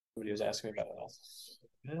Somebody was asking me about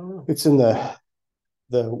it. I don't know. It's in the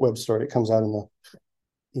web story. It comes out in the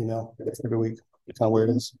email every week. It's kind of where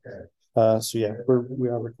it is. So yeah, we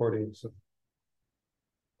are recording. So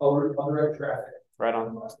on the right track. Right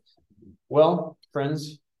on. Well,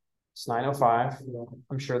 friends, it's 9:05.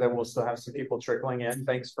 I'm sure that we'll still have some people trickling in.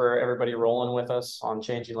 Thanks for everybody rolling with us on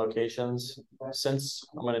changing locations. Since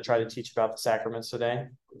I'm going to try to teach about the sacraments today,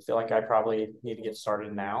 I feel like I probably need to get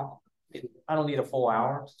started now. I don't need a full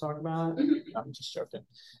hour to talk about it. I'm just joking.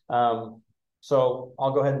 So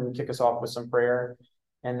I'll go ahead and kick us off with some prayer.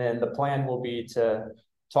 And then the plan will be to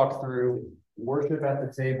talk through worship at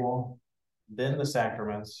the table, then the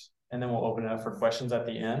sacraments, and then we'll open it up for questions at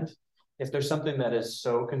the end. If there's something that is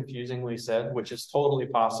so confusingly said, which is totally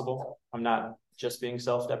possible, I'm not just being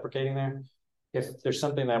self-deprecating there. If there's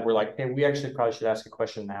something that we're like, hey, we actually probably should ask a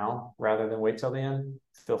question now rather than wait till the end,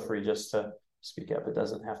 feel free just to speak up. It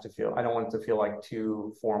doesn't have to feel, I don't want it to feel like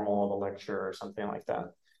too formal of a lecture or something like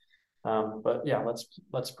that. But yeah,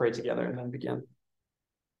 let's pray together and then begin.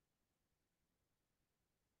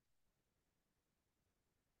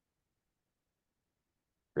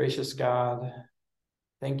 Gracious God,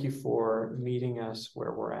 thank you for meeting us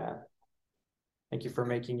where we're at. Thank you for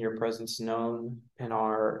making your presence known in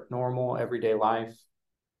our normal everyday life,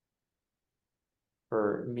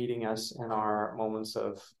 for meeting us in our moments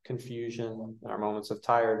of confusion, in our moments of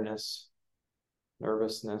tiredness,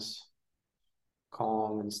 nervousness,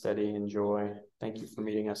 calm and steady and joy. Thank you for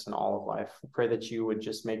meeting us in all of life. I pray that you would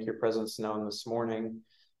just make your presence known this morning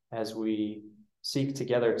as we seek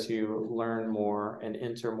together to learn more and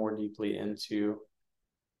enter more deeply into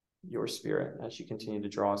your spirit as you continue to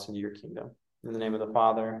draw us into your kingdom. In the name of the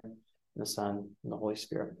Father, and the Son, and the Holy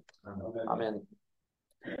Spirit. Amen.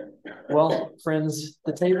 Well, friends,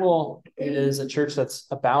 the table is a church that's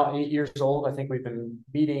about 8 years old. I think we've been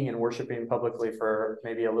meeting and worshiping publicly for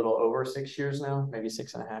maybe a little over 6 years now, maybe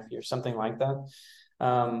 6.5 years, something like that.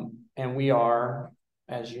 And we are,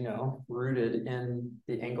 as you know, rooted in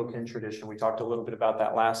the Anglican tradition. We talked a little bit about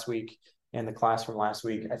that last week in the class from last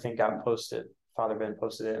week. I think got posted. Father Ben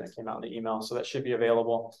posted it and it came out in the email, so that should be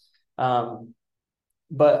available.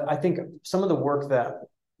 But I think some of the work that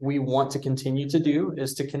we want to continue to do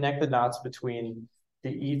is to connect the dots between the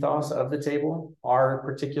ethos of the table, our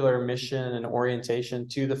particular mission and orientation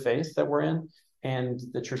to the faith that we're in, and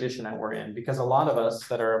the tradition that we're in. Because a lot of us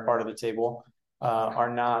that are a part of the table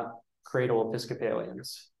are not cradle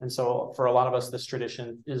Episcopalians. And so for a lot of us, this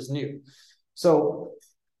tradition is new. So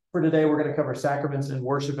for today, we're going to cover sacraments and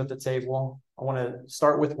worship at the table. I want to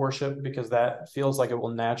start with worship because that feels like it will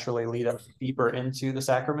naturally lead us deeper into the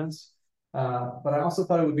sacraments. But I also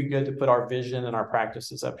thought it would be good to put our vision and our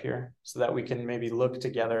practices up here so that we can maybe look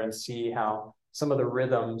together and see how some of the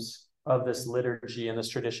rhythms of this liturgy and this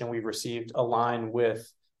tradition we've received align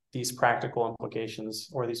with these practical implications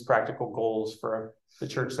or these practical goals for the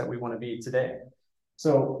church that we want to be today.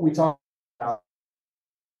 So we talked about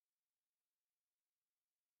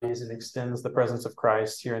and extends the presence of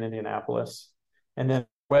Christ here in Indianapolis. And then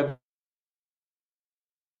web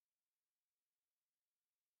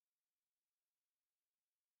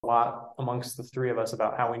a lot amongst the three of us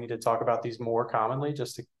about how we need to talk about these more commonly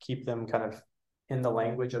just to keep them kind of in the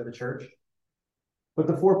language of the church. But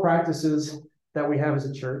the four practices that we have as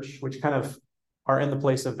a church, which kind of are in the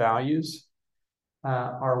place of values,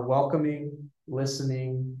 are welcoming,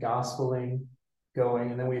 listening, gospeling, going,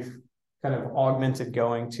 and then we've kind of augmented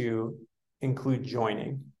going to include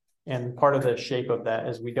joining. And part of the shape of that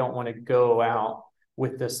is we don't want to go out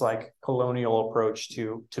with this like colonial approach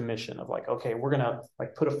to mission of like, okay, we're going to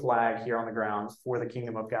like put a flag here on the ground for the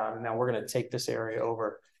kingdom of God. And now we're going to take this area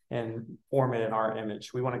over and form it in our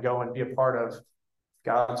image. We want to go and be a part of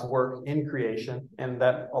God's work in creation. And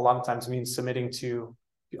that a lot of times means submitting to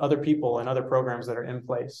other people and other programs that are in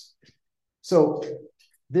place. So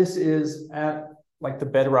this is at like the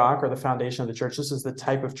bedrock or the foundation of the church. This is the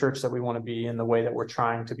type of church that we want to be in the way that we're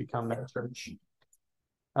trying to become that church.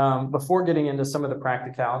 Before getting into some of the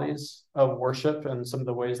practicalities of worship and some of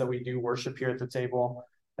the ways that we do worship here at the table,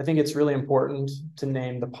 I think it's really important to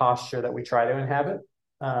name the posture that we try to inhabit.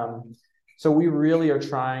 So we really are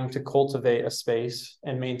trying to cultivate a space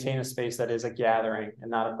and maintain a space that is a gathering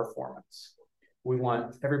and not a performance. We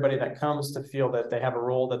want everybody that comes to feel that they have a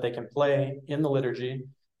role that they can play in the liturgy,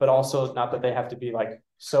 but also not that they have to be like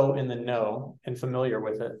so in the know and familiar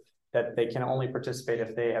with it that they can only participate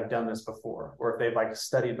if they have done this before or if they've like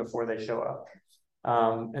studied before they show up.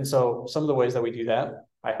 And so some of the ways that we do that,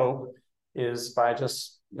 I hope, is by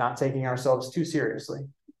just not taking ourselves too seriously.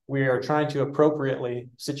 We are trying to appropriately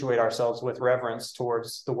situate ourselves with reverence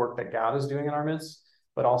towards the work that God is doing in our midst,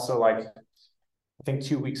 but also like I think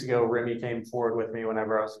 2 weeks ago, Remy came forward with me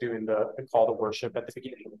whenever I was doing the call to worship at the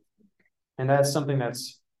beginning. And that's something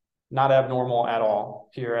that's not abnormal at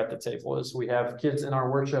all here at the table, is we have kids in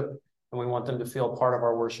our worship and we want them to feel part of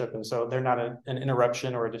our worship. And so they're not an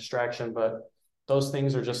interruption or a distraction, but those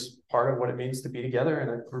things are just part of what it means to be together in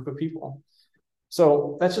a group of people.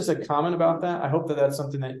 So that's just a comment about that. I hope that that's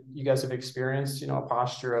something that you guys have experienced, a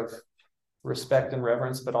posture of respect and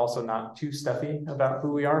reverence, but also not too stuffy about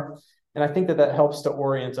who we are. And I think that that helps to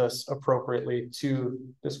orient us appropriately to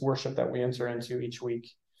this worship that we enter into each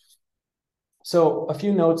week. So a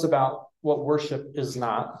few notes about what worship is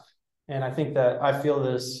not. And I think that I feel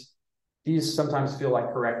these sometimes feel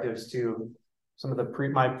like correctives to some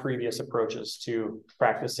of my previous approaches to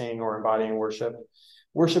practicing or embodying worship.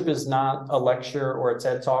 Worship is not a lecture or a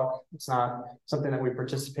TED Talk. It's not something that we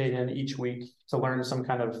participate in each week to learn some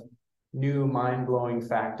kind of new mind-blowing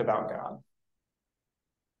fact about God.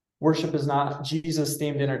 Worship is not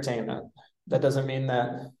Jesus-themed entertainment. That doesn't mean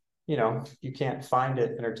that, you can't find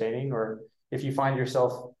it entertaining, or if you find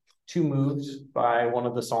yourself too moved by one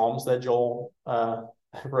of the Psalms that Joel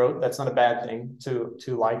wrote, that's not a bad thing to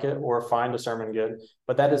like it or find a sermon good.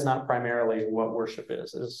 But that is not primarily what worship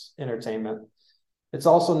is entertainment. It's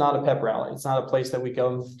also not a pep rally. It's not a place that we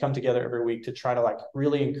come together every week to try to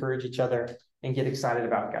really encourage each other and get excited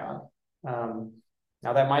about God.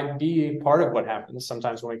 Now that might be part of what happens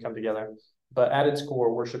sometimes when we come together, but at its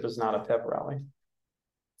core, worship is not a pep rally.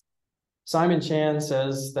 Simon Chan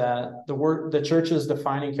says that the church's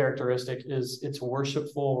defining characteristic is its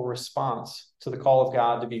worshipful response to the call of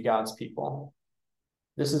God to be God's people.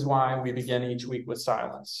 This is why we begin each week with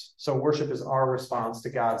silence. So worship is our response to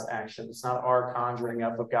God's action. It's not our conjuring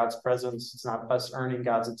up of God's presence. It's not us earning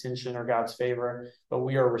God's attention or God's favor, but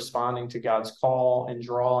we are responding to God's call and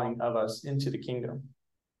drawing of us into the kingdom.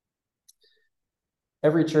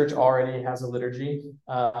 Every church already has a liturgy.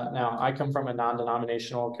 Now, I come from a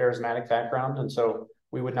non-denominational charismatic background, and so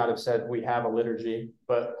we would not have said we have a liturgy,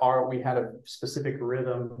 but we had a specific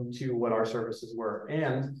rhythm to what our services were.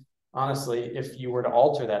 And honestly, if you were to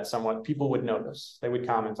alter that somewhat, people would notice. They would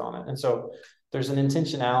comment on it. And so there's an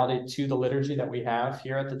intentionality to the liturgy that we have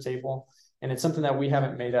here at the table, and it's something that we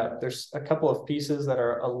haven't made up. There's a couple of pieces that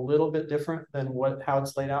are a little bit different than how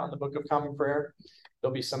it's laid out in the Book of Common Prayer.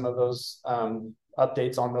 There'll be some of those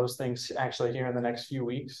updates on those things actually here in the next few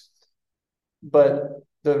weeks. But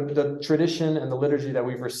the tradition and the liturgy that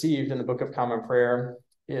we've received in the Book of Common Prayer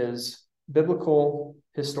is biblical,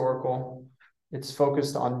 historical. It's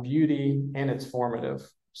focused on beauty, and it's formative.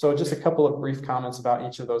 So just a couple of brief comments about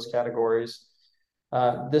each of those categories.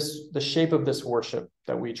 The shape of this worship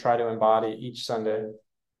that we try to embody each Sunday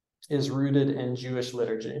is rooted in Jewish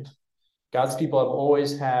liturgy. God's people have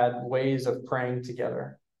always had ways of praying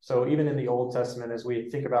together. So even in the Old Testament, as we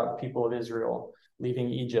think about the people of Israel leaving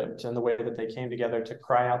Egypt and the way that they came together to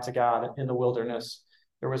cry out to God in the wilderness,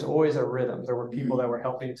 there was always a rhythm. There were people that were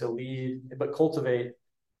helping to lead, but cultivate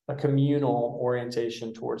a communal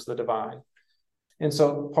orientation towards the divine. And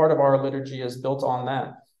so part of our liturgy is built on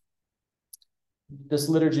that. This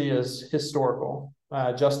liturgy is historical.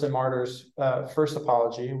 Justin Martyr's first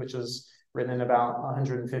apology, which is written in about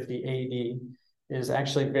 150 AD, is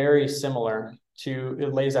actually very similar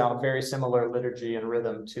it lays out very similar liturgy and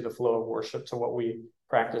rhythm to the flow of worship to what we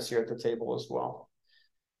practice here at the table as well.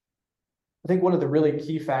 I think one of the really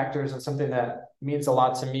key factors and something that means a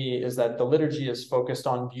lot to me is that the liturgy is focused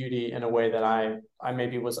on beauty in a way that I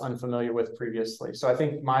maybe was unfamiliar with previously. So I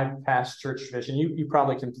think my past church tradition, you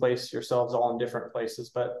probably can place yourselves all in different places,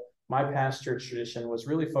 but my past church tradition was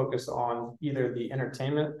really focused on either the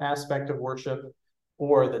entertainment aspect of worship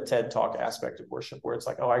or the TED Talk aspect of worship, where it's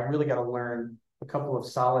like, oh, I really got to learn a couple of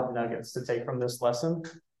solid nuggets to take from this lesson.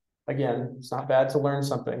 Again, it's not bad to learn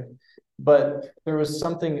something, but there was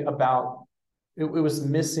something about it was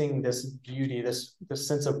missing this beauty, this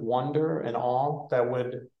sense of wonder and awe that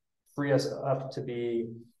would free us up to be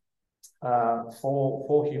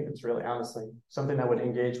full humans, really, honestly. Something that would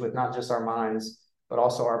engage with not just our minds, but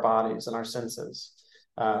also our bodies and our senses.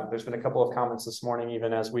 There's been a couple of comments this morning,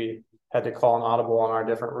 even as we had to call an audible on our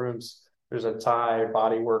different rooms. There's a Thai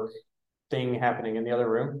bodywork thing happening in the other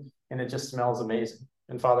room, and it just smells amazing.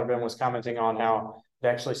 And Father Ben was commenting on how it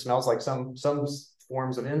actually smells like some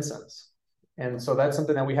forms of incense. And so that's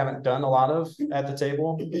something that we haven't done a lot of at the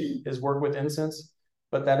table, is work with incense.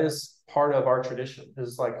 But that is part of our tradition,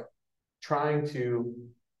 is like trying to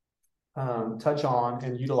touch on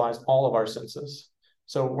and utilize all of our senses.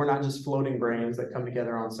 So we're not just floating brains that come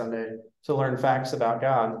together on Sunday to learn facts about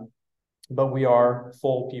God, but we are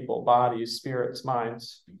full people, bodies, spirits,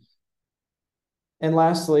 minds. And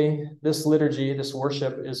lastly, this liturgy, this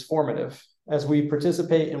worship is formative. As we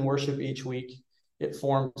participate in worship each week, it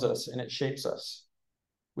forms us and it shapes us.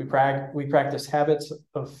 We practice habits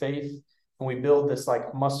of faith, and we build this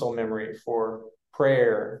like muscle memory for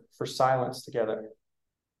prayer, for silence together.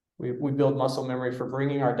 We build muscle memory for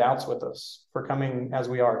bringing our doubts with us, for coming as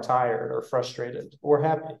we are tired or frustrated or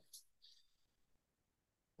happy.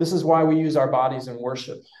 This is why we use our bodies in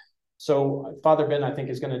worship. So Father Ben, I think,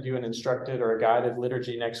 is going to do an instructed or a guided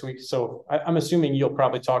liturgy next week. So I'm assuming you'll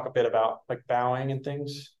probably talk a bit about like bowing and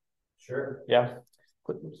things. Sure. Yeah.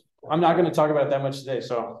 I'm not going to talk about it that much today.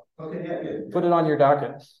 So Okay, yeah, good. Put it on your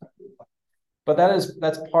docket. But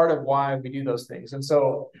that's part of why we do those things. And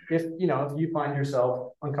so if you find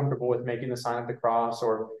yourself uncomfortable with making the sign of the cross,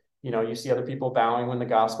 or you see other people bowing when the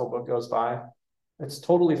gospel book goes by, it's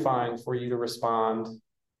totally fine for you to respond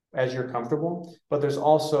as you're comfortable. But there's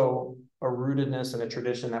also a rootedness and a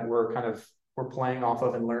tradition that we're playing off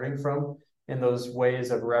of and learning from in those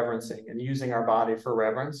ways of reverencing and using our body for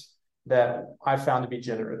reverence that I found to be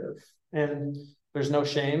generative. And there's no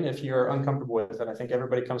shame if you're uncomfortable with it. I think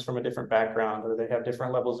everybody comes from a different background or they have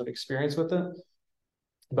different levels of experience with it.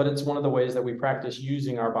 But it's one of the ways that we practice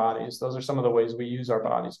using our bodies. Those are some of the ways we use our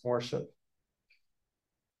bodies in worship.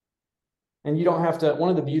 And you don't have to, one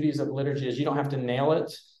of the beauties of liturgy is you don't have to nail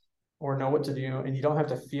it or know what to do, and you don't have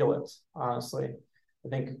to feel it, honestly. I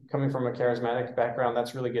think coming from a charismatic background,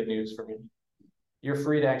 that's really good news for me. You're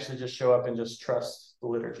free to actually just show up and just trust the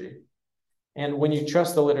liturgy. And when you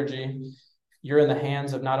trust the liturgy, you're in the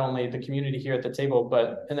hands of not only the community here at the table,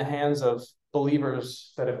 but in the hands of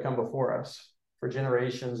believers that have come before us for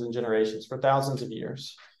generations and generations, for thousands of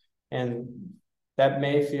years. And that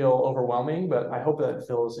may feel overwhelming, but I hope that it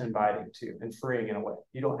feels inviting too and freeing in a way.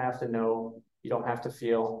 You don't have to know, you don't have to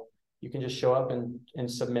feel. You can just show up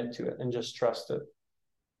and submit to it and just trust it.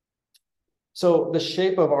 So the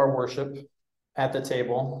shape of our worship at the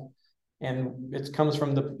table, and it comes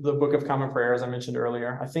from the Book of Common Prayer, as I mentioned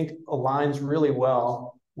earlier, I think aligns really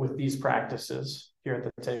well with these practices here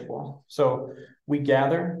at the table. So we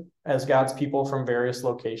gather as God's people from various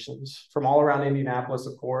locations, from all around Indianapolis,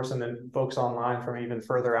 of course, and then folks online from even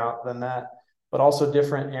further out than that, but also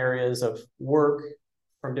different areas of work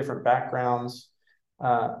from different backgrounds,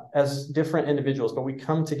 as different individuals, but we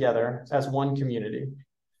come together as one community.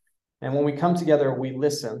 And when we come together, we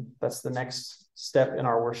listen. That's the next step in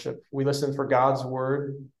our worship. We listen for God's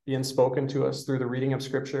word being spoken to us through the reading of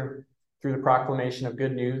scripture, through the proclamation of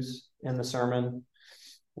good news in the sermon.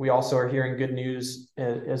 We also are hearing good news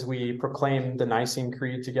as we proclaim the Nicene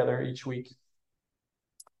Creed together each week.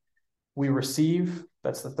 We receive,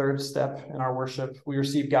 that's the third step in our worship. We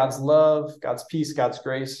receive God's love, God's peace, God's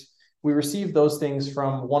grace. We receive those things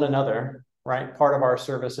from one another, right? Part of our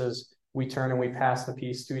service is we turn and we pass the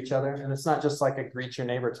peace to each other. And it's not just like a greet your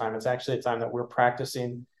neighbor time. It's actually a time that we're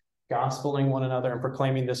practicing gospeling one another and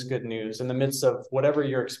proclaiming this good news. In the midst of whatever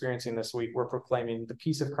you're experiencing this week, we're proclaiming the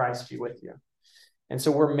peace of Christ be with you. And so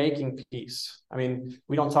we're making peace. I mean,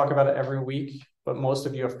 we don't talk about it every week, but most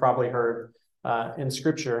of you have probably heard in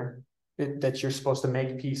scripture that you're supposed to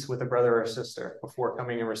make peace with a brother or sister before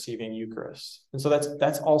coming and receiving Eucharist. And so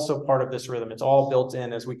that's also part of this rhythm. It's all built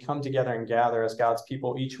in as we come together and gather as God's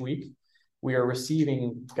people each week. We are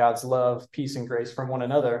receiving God's love, peace, and grace from one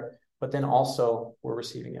another, but then also we're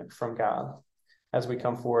receiving it from God as we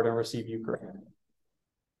come forward and receive Eucharist.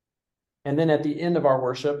 And then at the end of our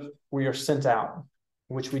worship, we are sent out,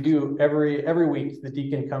 which we do every week. The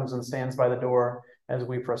deacon comes and stands by the door as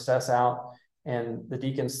we process out, and the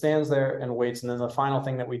deacon stands there and waits. And then the final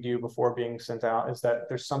thing that we do before being sent out is that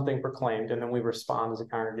there's something proclaimed, and then we respond as a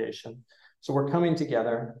congregation. So we're coming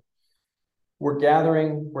together. We're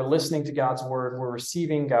gathering, we're listening to God's word, we're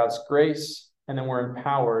receiving God's grace, and then we're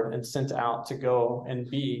empowered and sent out to go and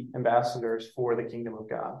be ambassadors for the kingdom of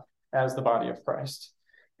God as the body of Christ.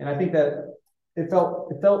 And I think that it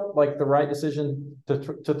felt like the right decision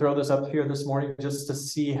to throw this up here this morning, just to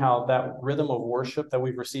see how that rhythm of worship that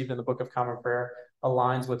we've received in the Book of Common Prayer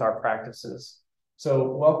aligns with our practices.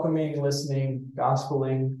 So welcoming, listening,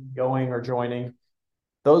 gospeling, going or joining.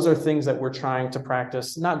 Those are things that we're trying to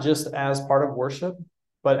practice, not just as part of worship,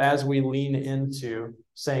 but as we lean into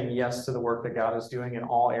saying yes to the work that God is doing in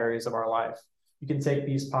all areas of our life. You can take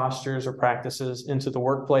these postures or practices into the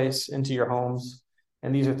workplace, into your homes,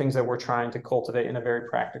 and these are things that we're trying to cultivate in a very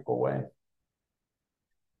practical way.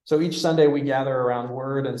 So each Sunday we gather around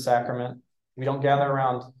word and sacrament. We don't gather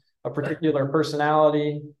around a particular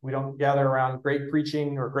personality. We don't gather around great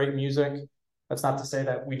preaching or great music. That's not to say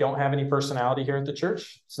that we don't have any personality here at the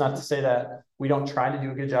church. It's not to say that we don't try to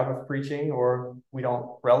do a good job of preaching or we don't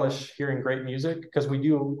relish hearing great music, because we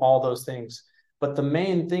do all those things. But the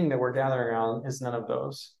main thing that we're gathering around is none of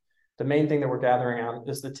those. the main thing that we're gathering on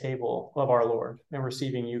is the table of our Lord and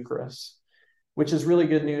receiving Eucharist, which is really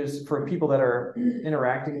good news for people that are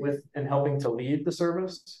interacting with and helping to lead the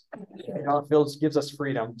service. It gives us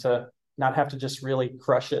freedom to not have to just really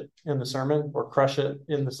crush it in the sermon or crush it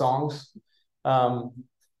in the songs,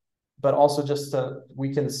 but also just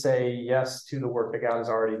we can say yes to the work that God is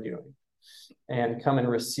already doing and come and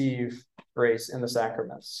receive grace in the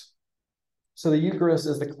sacraments. So the Eucharist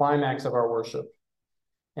is the climax of our worship,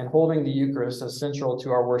 and holding the Eucharist as central to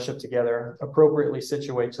our worship together appropriately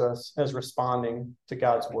situates us as responding to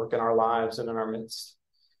God's work in our lives and in our midst.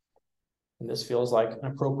 And this feels like an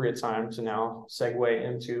appropriate time to now segue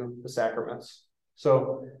into the sacraments.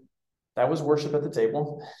 So that was worship at the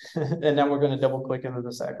table. And now we're going to double click into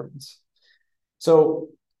the sacraments. So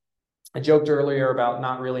I joked earlier about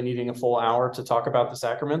not really needing a full hour to talk about the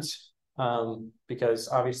sacraments, because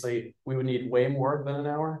obviously we would need way more than an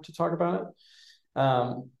hour to talk about it.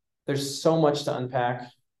 There's so much to unpack.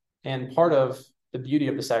 And part of the beauty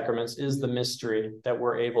of the sacraments is the mystery that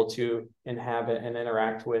we're able to inhabit and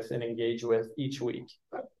interact with and engage with each week.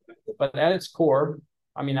 But at its core,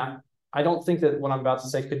 I mean, I don't think that what I'm about to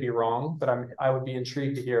say could be wrong, but I would be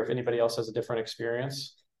intrigued to hear if anybody else has a different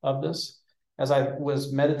experience of this. As I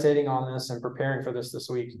was meditating on this and preparing for this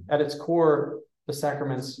week, at its core, the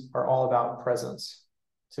sacraments are all about presence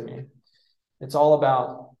to me. It's all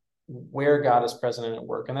about where God is present and at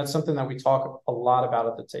work. And that's something that we talk a lot about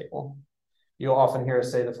at the table. You'll often hear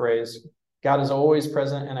us say the phrase, God is always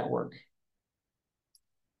present and at work.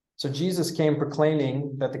 So Jesus came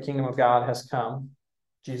proclaiming that the kingdom of God has come.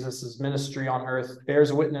 Jesus' ministry on earth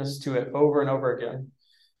bears witness to it over and over again.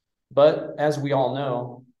 But as we all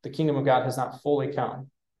know, the kingdom of God has not fully come.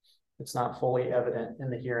 It's not fully evident in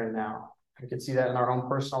the here and now. We can see that in our own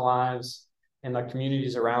personal lives, in the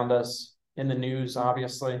communities around us, in the news,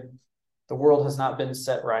 obviously. The world has not been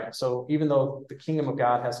set right. So even though the kingdom of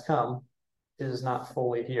God has come, it is not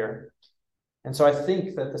fully here. And so I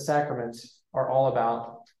think that the sacraments are all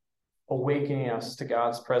about awakening us to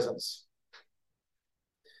God's presence.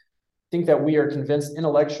 I think that we are convinced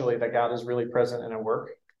intellectually that God is really present and at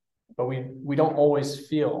work, but we don't always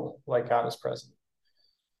feel like God is present.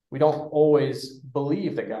 We don't always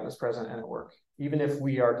believe that God is present and at work. Even if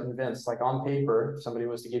we are convinced, like on paper, if somebody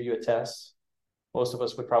was to give you a test, most of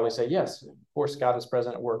us would probably say, yes, of course, God is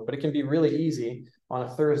present at work. But it can be really easy on a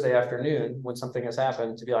Thursday afternoon when something has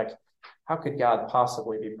happened to be like, how could God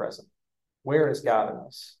possibly be present? Where is God in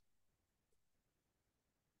this?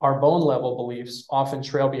 Our bone level beliefs often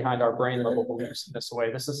trail behind our brain level beliefs in this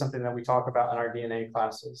way. This is something that we talk about in our DNA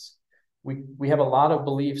classes. We have a lot of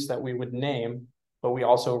beliefs that we would name, but we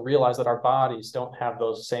also realize that our bodies don't have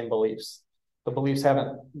those same beliefs. The beliefs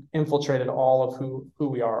haven't infiltrated all of who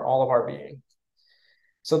we are, all of our being.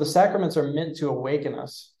 So the sacraments are meant to awaken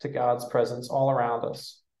us to God's presence all around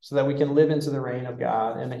us so that we can live into the reign of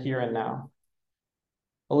God in the here and now.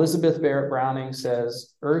 Elizabeth Barrett Browning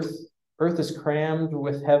says, Earth is crammed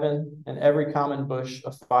with heaven and every common bush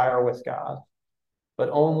afire with God. But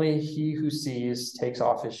only he who sees takes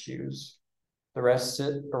off his shoes. The rest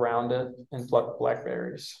sit around it and pluck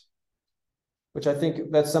blackberries. Which I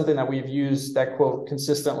think that's something that we've used, that quote,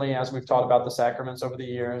 consistently as we've taught about the sacraments over the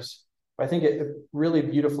years. I think it really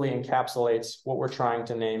beautifully encapsulates what we're trying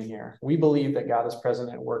to name here. We believe that God is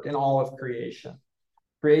present at work in all of creation.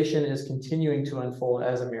 Creation is continuing to unfold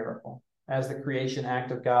as a miracle, as the creation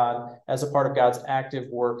act of God, as a part of God's active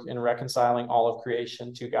work in reconciling all of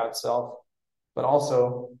creation to God's self. But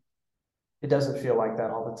also, it doesn't feel like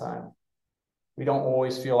that all the time. We don't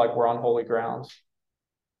always feel like we're on holy ground.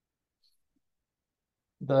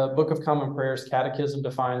 The Book of Common Prayer's Catechism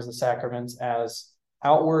defines the sacraments as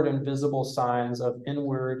outward and visible signs of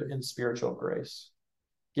inward and spiritual grace,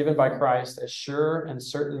 given by Christ as sure and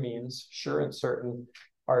certain means. Sure and certain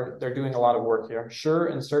they're doing a lot of work here. Sure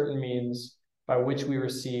and certain means by which we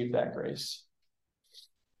receive that grace.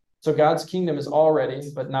 So God's kingdom is already,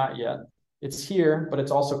 but not yet. It's here, but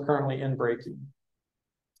it's also currently in breaking.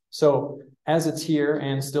 So as it's here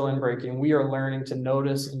and still in breaking, we are learning to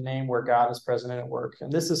notice and name where God is present at work.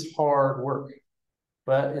 And this is hard work,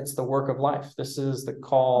 but it's the work of life. This is the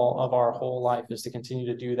call of our whole life, is to continue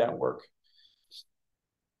to do that work.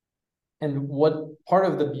 And what part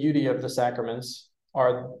of the beauty of the sacraments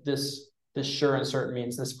are this sure and certain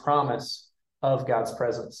means, this promise of God's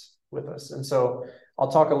presence with us. And so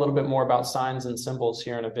I'll talk a little bit more about signs and symbols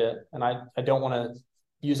here in a bit. And I don't want to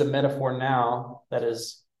use a metaphor now that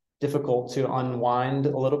is difficult to unwind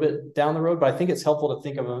a little bit down the road, but I think it's helpful to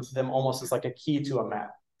think of them almost as like a key to a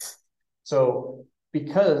map. So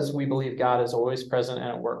because we believe God is always present and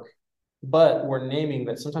at work, but we're naming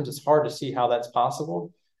that sometimes it's hard to see how that's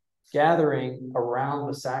possible. gathering around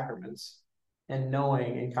the sacraments and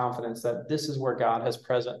knowing in confidence that this is where God has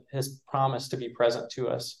promised to be present to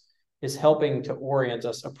us is helping to orient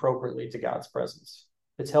us appropriately to God's presence.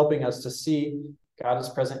 It's helping us to see God is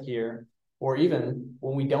present here, or even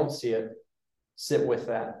when we don't see it, sit with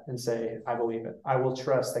that and say, I believe it. I will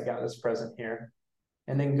trust that God is present here.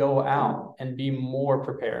 And then go out and be more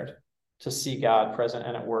prepared to see God present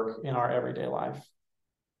and at work in our everyday life.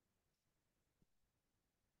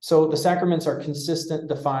 So the sacraments are consistent,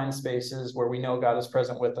 defined spaces where we know God is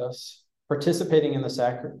present with us. Participating in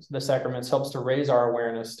the sacraments helps to raise our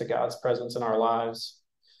awareness to God's presence in our lives.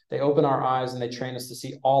 They open our eyes and they train us to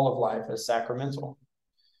see all of life as sacramental.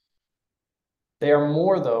 They are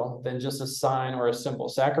more, though, than just a sign or a symbol.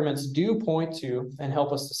 Sacraments do point to and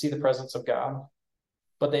help us to see the presence of God,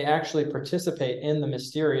 but they actually participate in the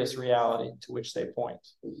mysterious reality to which they point.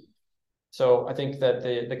 So I think that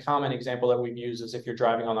the common example that we've used is if you're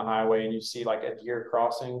driving on the highway and you see like a deer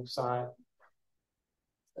crossing sign,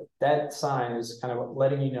 that sign is kind of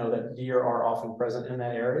letting you know that deer are often present in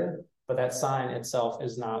that area, but that sign itself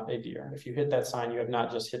is not a deer. If you hit that sign, you have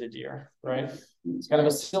not just hit a deer, right? It's kind of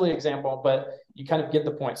a silly example, but you kind of get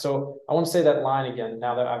the point. So I want to say that line again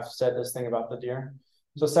now that I've said this thing about the deer.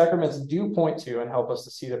 So sacraments do point to and help us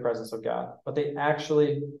to see the presence of God, but they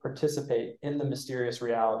actually participate in the mysterious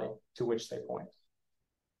reality to which they point.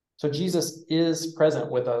 So Jesus is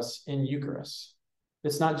present with us in Eucharist.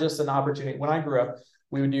 It's not just an opportunity. When I grew up,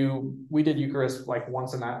 we did Eucharist like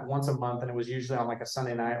once a month, and it was usually on like a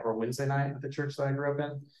Sunday night or a Wednesday night at the church that I grew up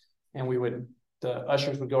in. And the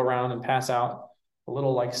ushers would go around and pass out a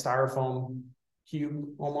little like styrofoam cube,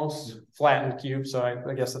 almost flattened cube. So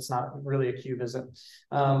I guess that's not really a cube, is it?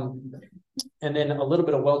 And then a little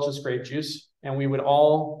bit of Welch's grape juice. And we would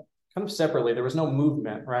all kind of separately, there was no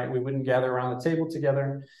movement, right? We wouldn't gather around the table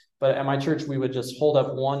together. But at my church, we would just hold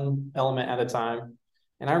up one element at a time.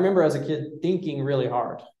 And I remember as a kid thinking really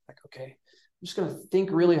hard, like, okay, I'm just going to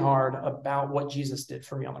think really hard about what Jesus did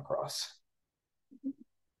for me on the cross.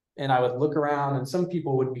 And I would look around and some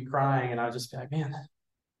people would be crying and I would just be like, man,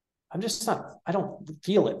 I don't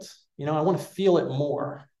feel it. I want to feel it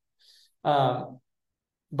more. But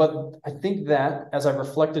I think that as I've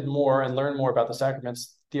reflected more and learned more about the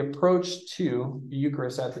sacraments, the approach to the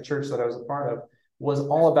Eucharist at the church that I was a part of was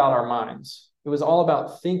all about our minds. It was all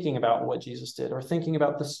about thinking about what Jesus did or thinking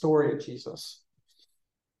about the story of Jesus.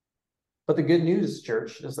 But the good news,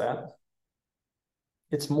 church, is that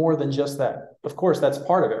it's more than just that. Of course, that's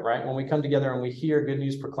part of it, right? When we come together and we hear good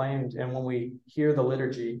news proclaimed and when we hear the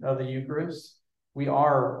liturgy of the Eucharist, we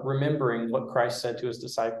are remembering what Christ said to his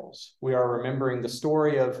disciples. We are remembering the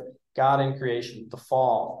story of God in creation, the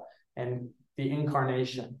fall, and the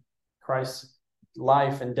incarnation, Christ's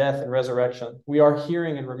life and death and resurrection. We are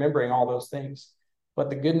hearing and remembering all those things. But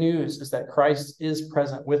the good news is that Christ is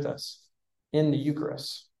present with us in the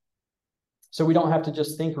Eucharist. So we don't have to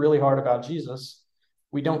just think really hard about Jesus.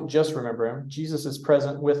 We don't just remember him. Jesus is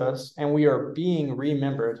present with us, and we are being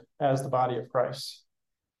remembered as the body of Christ.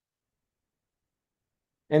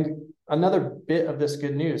 And another bit of this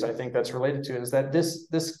good news, I think, that's related to it is that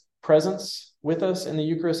this presence with us in the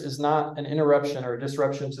Eucharist is not an interruption or a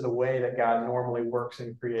disruption to the way that God normally works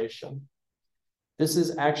in creation. This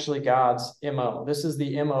is actually God's MO. This is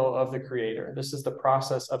the MO of the Creator. This is the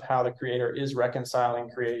process of how the Creator is reconciling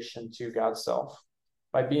creation to God's self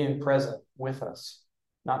by being present with us,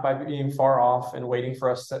 not by being far off and waiting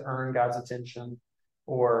for us to earn God's attention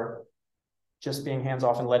or just being hands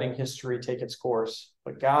off and letting history take its course.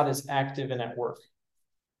 But God is active and at work.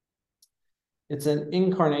 It's an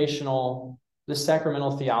this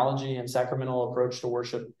sacramental theology and sacramental approach to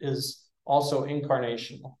worship is also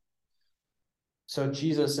incarnational. So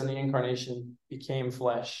Jesus in the incarnation became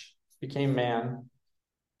flesh, became man,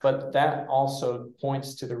 but that also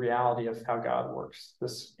points to the reality of how God works,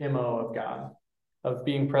 this MO of God, of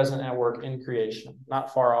being present at work in creation,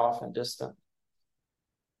 not far off and distant.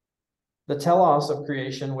 The telos of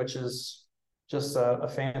creation, which is just a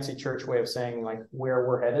fancy church way of saying like where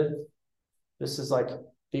we're headed. This is like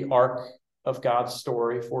the arc of God's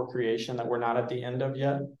story for creation that we're not at the end of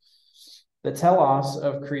yet. The telos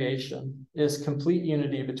of creation is complete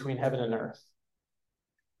unity between heaven and earth.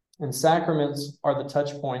 And sacraments are the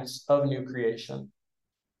touch points of new creation.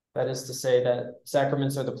 That is to say that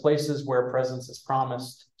sacraments are the places where presence is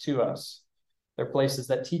promised to us. They're places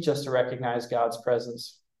that teach us to recognize God's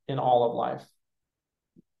presence in all of life.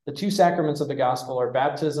 The two sacraments of the gospel are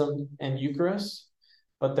baptism and Eucharist,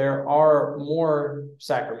 but there are more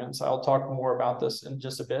sacraments. I'll talk more about this in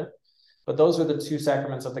just a bit, but those are the two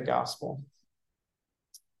sacraments of the gospel.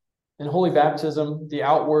 In holy baptism, the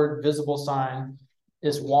outward visible sign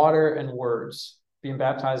is water and words, being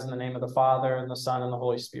baptized in the name of the Father and the Son and the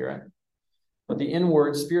Holy Spirit. But the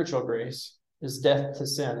inward spiritual grace is death to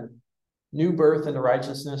sin, new birth into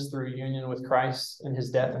righteousness through union with Christ in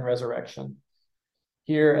his death and resurrection.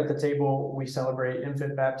 Here at the table, we celebrate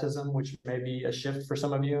infant baptism, which may be a shift for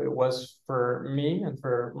some of you. It was for me and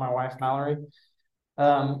for my wife, Mallory.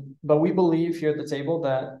 But we believe here at the table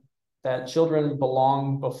that children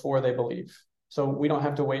belong before they believe. So we don't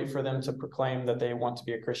have to wait for them to proclaim that they want to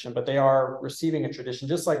be a Christian, but they are receiving a tradition,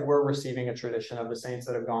 just like we're receiving a tradition of the saints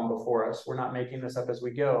that have gone before us. We're not making this up as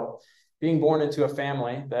we go. Being born into a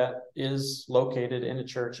family that is located in a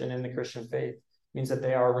church and in the Christian faith means that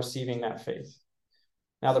they are receiving that faith.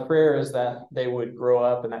 Now, the prayer is that they would grow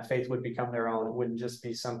up and that faith would become their own. It wouldn't just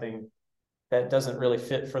be something that doesn't really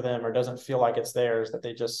fit for them or doesn't feel like it's theirs, that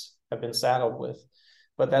they just have been saddled with.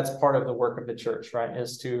 But that's part of the work of the church, right?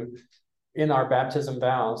 Is to, in our baptism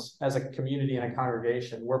vows, as a community and a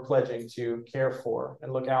congregation, we're pledging to care for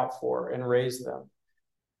and look out for and raise them.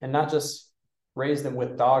 And not just raise them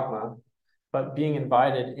with dogma, but being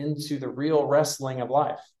invited into the real wrestling of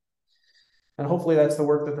life. And hopefully that's the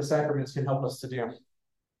work that the sacraments can help us to do.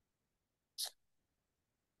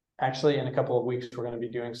 Actually, in a couple of weeks, we're going to be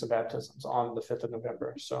doing some baptisms on the 5th of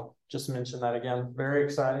November. So just mention that again. Very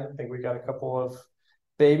exciting. I think we got a couple of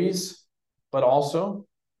babies, but also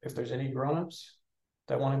if there's any grown-ups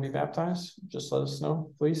that want to be baptized, just let us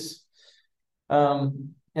know, please.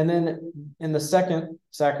 And then in the second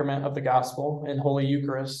sacrament of the gospel, in Holy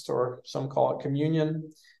Eucharist, or some call it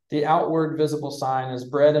communion, the outward visible sign is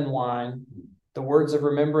bread and wine, the words of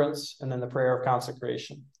remembrance, and then the prayer of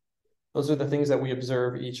consecration. Those are the things that we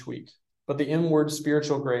observe each week. But the inward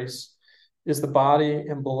spiritual grace is the body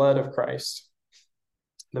and blood of Christ.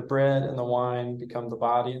 The bread and the wine become the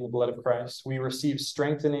body and the blood of Christ. We receive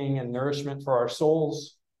strengthening and nourishment for our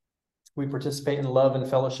souls. We participate in love and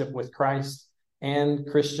fellowship with Christ and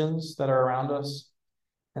Christians that are around us.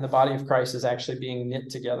 And the body of Christ is actually being knit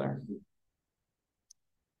together.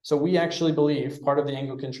 So we actually believe, part of the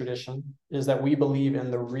Anglican tradition is that we believe in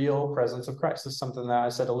the real presence of Christ. This is something that I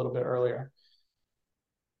said a little bit earlier.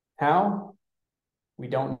 How? We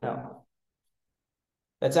don't know.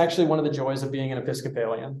 That's actually one of the joys of being an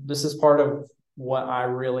Episcopalian. This is part of what I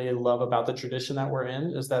really love about the tradition that we're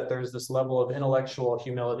in, is that there's this level of intellectual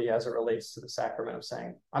humility as it relates to the sacrament of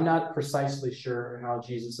saying, I'm not precisely sure how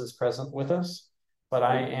Jesus is present with us, but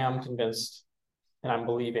I am convinced and I'm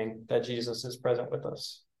believing that Jesus is present with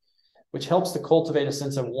us, which helps to cultivate a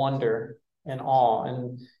sense of wonder and awe.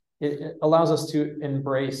 And it allows us to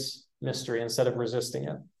embrace mystery instead of resisting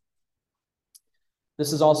it.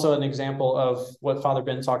 This is also an example of what Father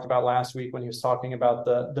Ben talked about last week when he was talking about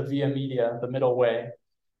the via media, the middle way.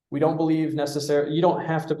 We don't believe necessarily, you don't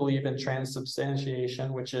have to believe in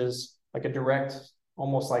transubstantiation, which is like a direct,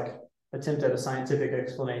 almost like attempt at a scientific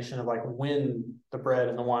explanation of like when the bread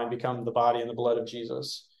and the wine become the body and the blood of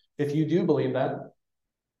Jesus. If you do believe that,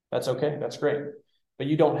 that's okay, that's great. But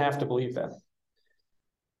you don't have to believe that.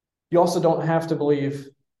 You also don't have to believe,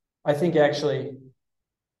 I think actually,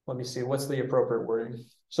 let me see, what's the appropriate wording?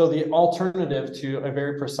 So the alternative to a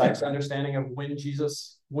very precise understanding of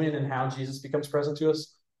when and how Jesus becomes present to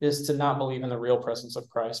us is to not believe in the real presence of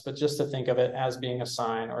Christ, but just to think of it as being a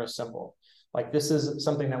sign or a symbol. Like this is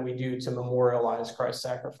something that we do to memorialize Christ's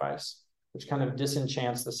sacrifice, which kind of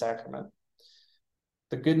disenchants the sacrament.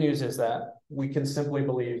 The good news is that we can simply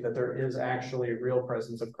believe that there is actually a real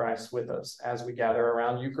presence of Christ with us as we gather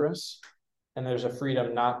around Eucharist, and there's a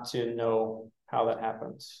freedom not to know how that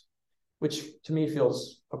happens, which to me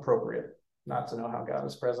feels appropriate, not to know how God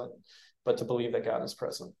is present, but to believe that God is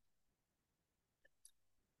present.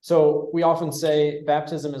 So we often say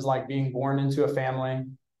baptism is like being born into a family,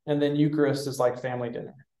 and then Eucharist is like family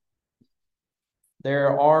dinner.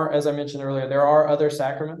 There are, as I mentioned earlier, there are other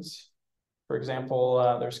sacraments. For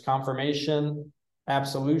example, there's confirmation,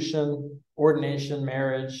 absolution, ordination,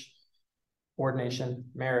 marriage,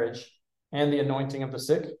 and the anointing of the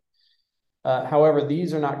sick. However,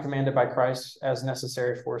 these are not commanded by Christ as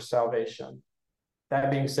necessary for salvation. That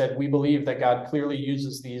being said, we believe that God clearly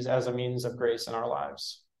uses these as a means of grace in our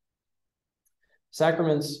lives.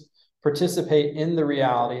 Sacraments participate in the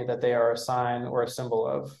reality that they are a sign or a symbol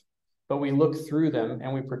of, but we look through them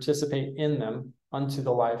and we participate in them unto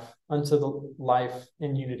the life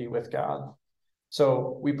in unity with God.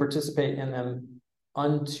 So we participate in them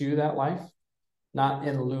unto that life, not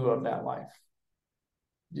in lieu of that life.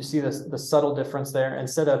 You see the subtle difference there?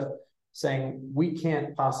 Instead of saying we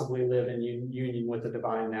can't possibly live in union with the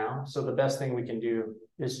divine now, so the best thing we can do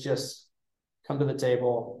is just come to the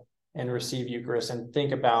table, and receive Eucharist and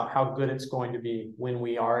think about how good it's going to be when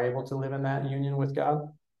we are able to live in that union with God.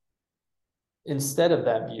 Instead of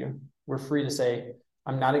that view, we're free to say,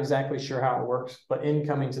 I'm not exactly sure how it works, but in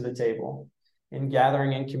coming to the table, in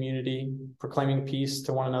gathering in community, proclaiming peace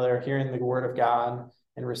to one another, hearing the word of God,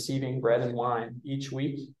 and receiving bread and wine each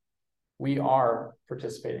week, we are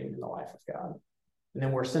participating in the life of God. And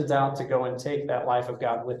then we're sent out to go and take that life of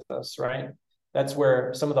God with us, right? That's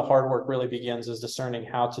where some of the hard work really begins, is discerning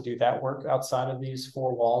how to do that work outside of these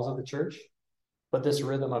four walls of the church. But this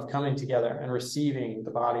rhythm of coming together and receiving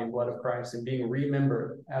the body and blood of Christ and being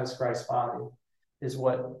remembered as Christ's body is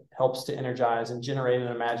what helps to energize and generate an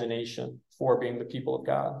imagination for being the people of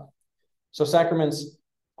God. So sacraments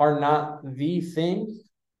are not the thing,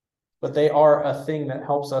 but they are a thing that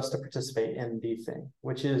helps us to participate in the thing,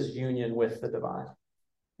 which is union with the divine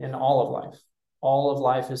in all of life. All of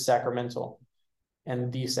life is sacramental,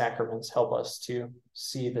 and these sacraments help us to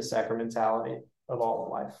see the sacramentality of all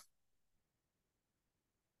of life.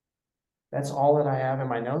 That's all that I have in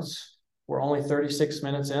my notes. We're only 36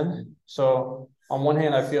 minutes in. So on one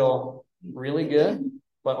hand, I feel really good,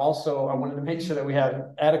 but also I wanted to make sure that we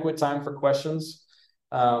had adequate time for questions,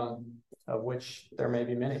 of which there may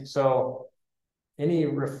be many. So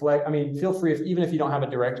feel free, even if you don't have a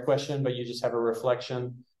direct question, but you just have a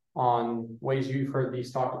reflection on ways you've heard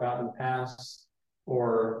these talked about in the past,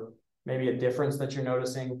 or maybe a difference that you're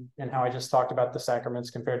noticing in how I just talked about the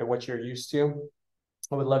sacraments compared to what you're used to.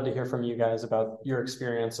 I would love to hear from you guys about your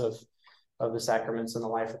experience of the sacraments in the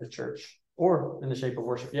life of the church, or in the shape of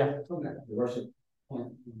worship. Yeah. Okay. The worship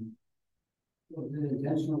point. Was it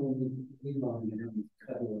intentional when we leave on and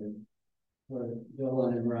cut away, or Bill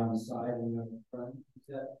and him around the side and the front?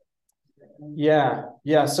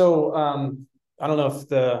 Yeah. So I don't know if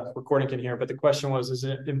the recording can hear, but the question was, is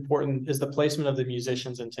it important? Is the placement of the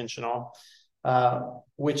musicians intentional?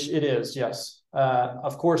 Which it is, yes.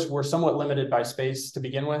 Of course, we're somewhat limited by space to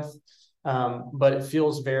begin with, but it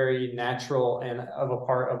feels very natural and of a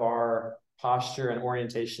part of our posture and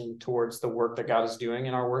orientation towards the work that God is doing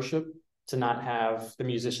in our worship to not have the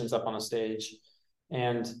musicians up on a stage.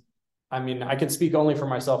 And I mean, I can speak only for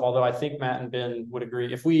myself, although I think Matt and Ben would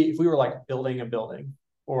agree. If we were like building a building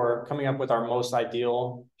or coming up with our most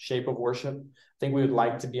ideal shape of worship, I think we would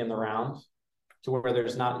like to be in the round, to where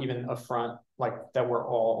there's not even a front like that we're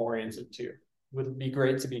all oriented to. It would be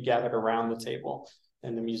great to be gathered around the table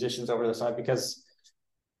and the musicians over the side, because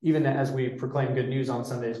even as we proclaim good news on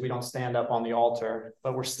Sundays, we don't stand up on the altar,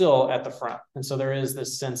 but we're still at the front. And so there is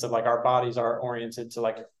this sense of like our bodies are oriented to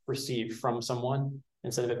like receive from someone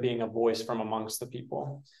instead of it being a voice from amongst the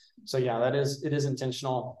people. So yeah, it is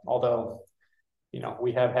intentional, although,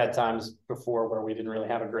 we have had times before where we didn't really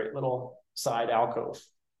have a great little side alcove.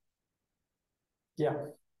 Yeah.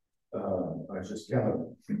 I just kind of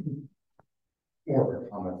more of a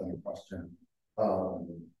comment than a question.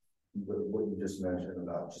 What you just mentioned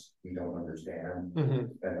about just we don't understand,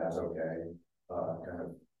 and that's okay.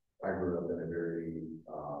 I grew up in a very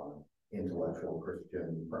intellectual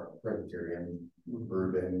Christian Presbyterian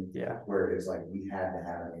urban, where it's like we had to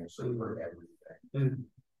have an answer for everything.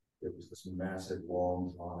 It was this massive,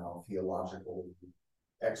 long, drawn out theological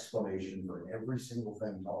explanation for every single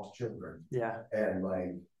thing to all children. Yeah. And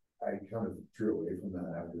like I kind of drew away from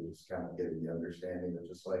that after just kind of getting the understanding of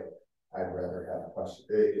just like I'd rather have a question.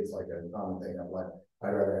 It's like a common thing. I'm like,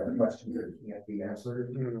 I'd rather have a question that can't be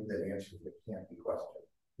answered than answers that can't be questioned.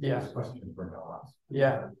 Yeah. Questions were not.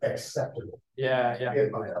 Yeah. Acceptable. Yeah.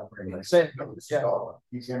 In my upbringing.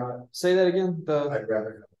 You cannot say that again. I'd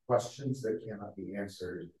rather have questions that cannot be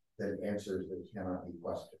answered than answers that cannot be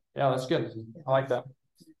questioned. Yeah, that's good. I like that.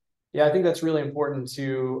 Yeah, I think that's really important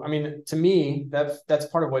to me, that's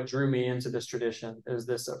part of what drew me into this tradition, is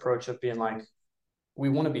this approach of being like, we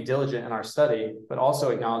want to be diligent in our study, but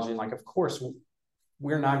also acknowledging like, of course,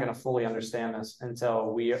 we're not going to fully understand this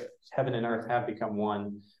until heaven and earth have become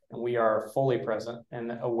one, and we are fully present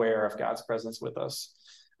and aware of God's presence with us.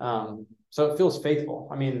 So it feels faithful.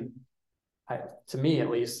 I mean, to me, at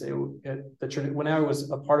least, when I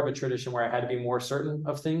was a part of a tradition where I had to be more certain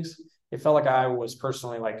of things, it felt like I was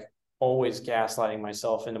personally like always gaslighting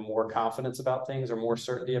myself into more confidence about things or more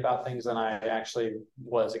certainty about things than I actually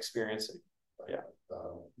was experiencing. Yeah.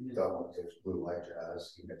 Donald takes Blue Light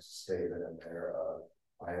Jazz. He makes a statement in there.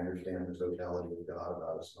 I understand the totality of God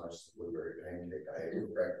about as much as the blueberry pancake I ate for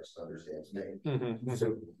breakfast understands me.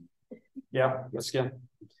 So, yeah, that's good.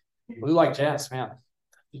 Blue Light Jazz, man.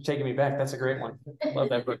 You're taking me back. That's a great one. Love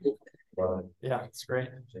that book. Yeah, it's great.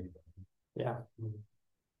 Yeah.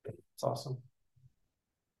 It's awesome.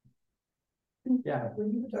 Yeah.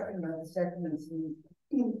 When you were talking about the sacraments, you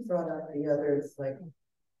brought up the others like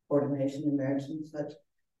ordination and marriage and such.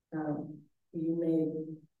 You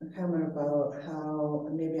made a comment about how,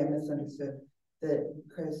 maybe I misunderstood, that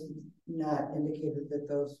Christ not indicated that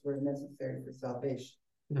those were necessary for salvation,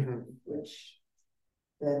 which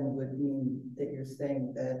then would mean that you're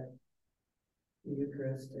saying that the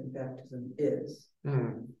Eucharist and baptism is. Is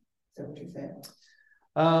that what you're saying?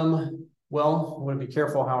 Well, I want to be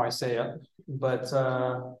careful how I say it, but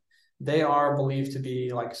they are believed to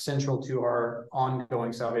be like central to our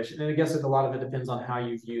ongoing salvation. And I guess a lot of it depends on how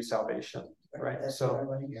you view salvation, right? That's so what I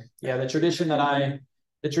want to hear. yeah, the tradition that I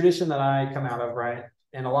come out of, right?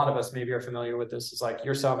 And a lot of us maybe are familiar with this, is like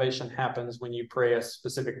your salvation happens when you pray a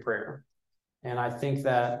specific prayer. And I think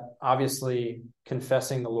that obviously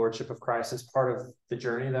confessing the Lordship of Christ is part of the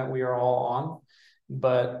journey that we are all on.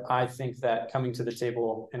 But I think that coming to the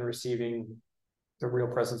table and receiving the real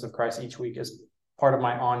presence of Christ each week is part of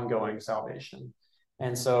my ongoing salvation.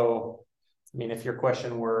 And so, I mean, if your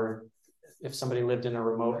question were, if somebody lived in a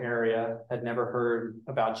remote area, had never heard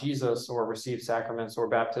about Jesus or received sacraments or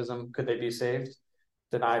baptism, could they be saved?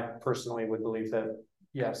 Then I personally would believe that,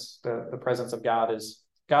 yes, the presence of God is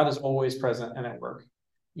always present and at work,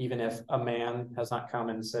 even if a man has not come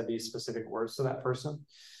and said these specific words to that person.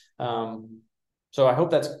 So I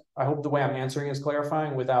hope the way I'm answering is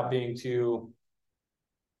clarifying without being too,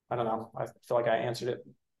 I don't know. I feel like I answered it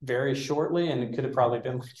very shortly, and it could have probably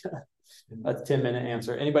been like a 10-minute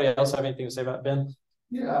answer. Anybody else have anything to say about it, Ben?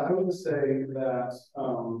 Yeah, I would say that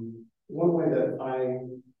one way that I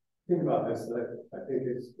think about this, that I think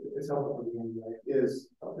is helpful for me anyway, is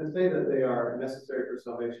to say that they are necessary for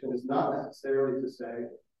salvation is not necessarily to say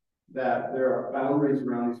that there are boundaries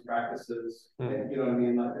around these practices. And, you know what I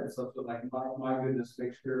mean? Like it's something like, my goodness,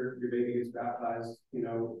 make sure your baby gets baptized, you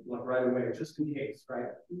know, like right away, just in case, right?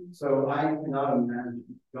 So I cannot imagine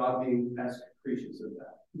God being as capricious as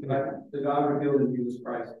that. Right? The God revealed in Jesus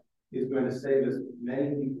Christ is going to save as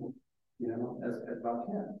many people, you know, as God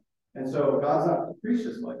can. And so God's not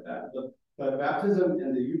capricious like that. But baptism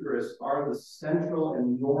and the Eucharist are the central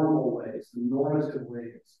and normal ways, the normative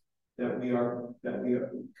ways that we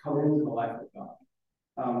come into the life of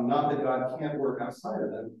God. Not that God can't work outside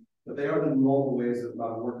of them, but they are the normal ways of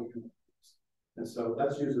God working in them. And so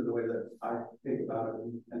that's usually the way that I think about it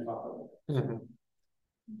and talk about it.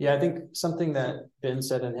 Yeah, I think something that Ben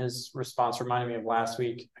said in his response reminded me of last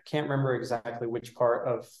week. I can't remember exactly which part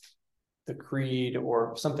of the creed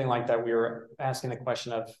or something like that. We were asking the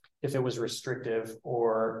question of if it was restrictive,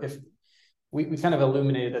 or if we kind of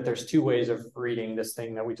illuminated that there's two ways of reading this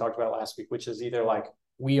thing that we talked about last week, which is either like,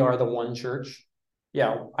 we are the one church.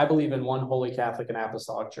 Yeah, I believe in one holy Catholic and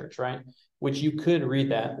apostolic church, right? Which you could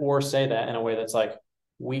read that or say that in a way that's like,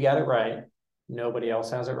 we got it right, nobody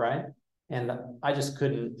else has it right. And I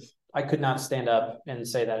could not stand up and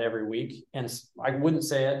say that every week. And I wouldn't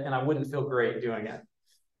say it, and I wouldn't feel great doing it.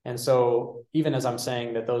 And so even as I'm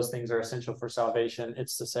saying that those things are essential for salvation,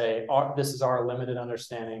 it's to say, this is our limited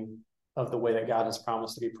understanding of the way that God has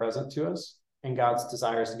promised to be present to us, and God's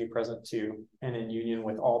desires to be present to and in union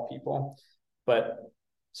with all people. But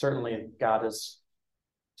certainly God is,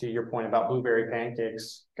 to your point about blueberry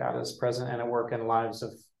pancakes, God is present and at work in lives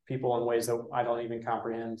of people in ways that I don't even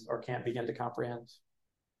comprehend or can't begin to comprehend.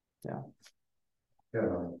 Yeah. Yeah,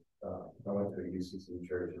 I went to a UCC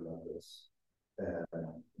church about this, and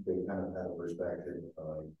they kind of had a perspective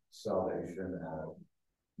of salvation as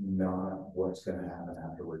not what's going to happen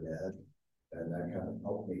after we're dead. And that kind of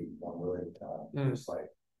helped me formulate it's like,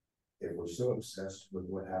 if we're so obsessed with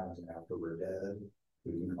what happens after we're dead,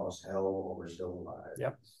 we can cause hell while we're still alive.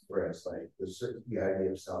 Yep. Whereas like the idea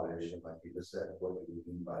of salvation, like you just said, what do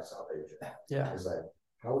we mean by salvation? Yeah. It's like,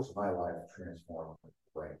 how is my life transformed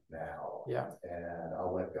right now? Yeah. And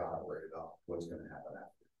I'll let God worry about what's going to happen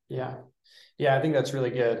after. Yeah. Yeah, I think that's really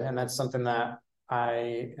good. And that's something that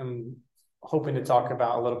I am hoping to talk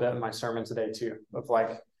about a little bit in my sermon today too, of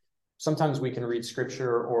like, sometimes we can read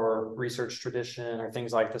scripture or research tradition or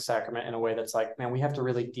things like the sacrament in a way that's like, man, we have to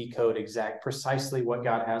really decode precisely what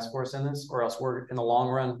God has for us in this, or else in the long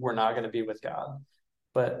run, we're not going to be with God.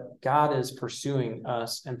 But God is pursuing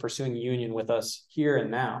us and pursuing union with us here and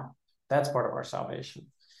now. That's part of our salvation.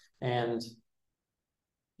 And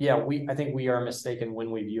yeah, I think we are mistaken when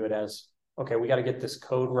we view it as, okay, we got to get this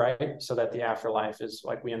code right so that the afterlife is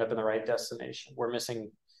like we end up in the right destination. We're missing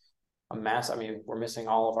we're missing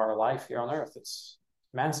all of our life here on earth. It's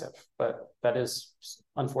massive, but that is,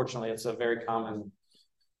 unfortunately, it's a very common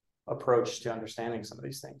approach to understanding some of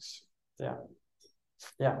these things. Yeah.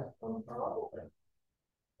 Yeah. Like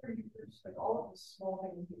all of the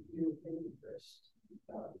small things that you do in Eucharist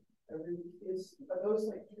every week, are those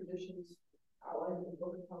like traditions outlined in the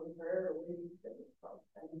Book of Common Prayer, or where do you get it from?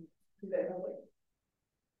 And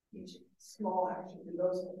small action do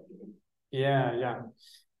those mean?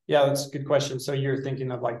 Yeah, that's a good question. So you're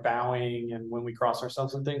thinking of like bowing and when we cross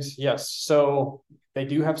ourselves and things? Yes. So they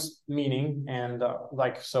do have meaning, and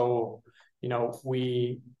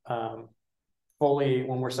we fully,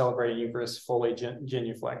 when we're celebrating Eucharist, fully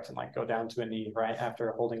genuflect and like go down to a knee, right,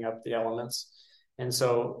 after holding up the elements. And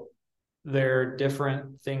so there are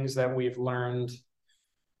different things that we've learned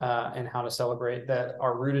and how to celebrate that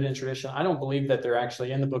are rooted in tradition. I don't believe that they're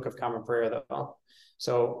actually in the Book of Common Prayer, though.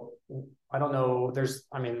 So I don't know. There's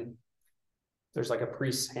like a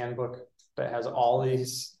priest's handbook that has all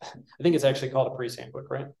these. I think it's actually called a priest's handbook,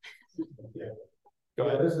 right? Yeah. Go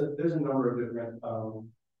ahead. There's a number of different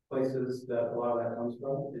places that a lot of that comes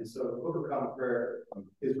from. And so the Book of Common Prayer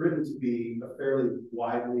is written to be a fairly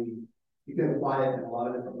widely, you can apply it in a lot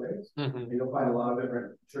of different ways. Mm-hmm. And you'll find a lot of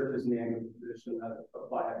different churches in the Anglican tradition that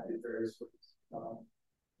apply it in various ways.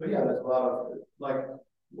 But yeah, there's a lot of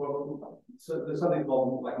so there's something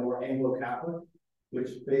called like more Anglo-Catholic,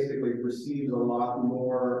 which basically receives a lot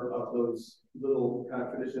more of those little kind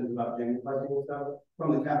of traditions about genuflecting and stuff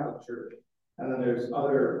from the Catholic Church. And then there's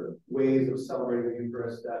other ways of celebrating the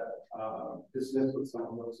Eucharist that dismiss with some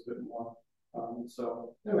of those a bit more.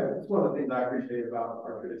 So anyway, it's one of the things I appreciate about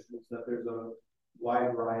our tradition is that there's a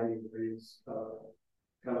wide variety of ways of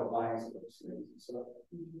kind of applying some of those things. So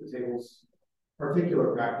the table's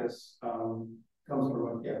particular practice comes from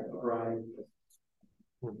a variety.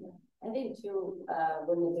 I think too,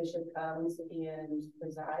 when the bishop comes and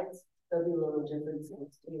presides, there'll be little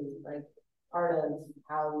differences too. Like part of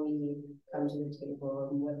how we come to the table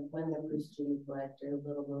and when the priest genuflect or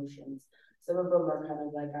little motions. Some of them are kind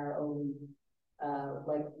of like our own,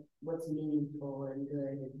 like what's meaningful and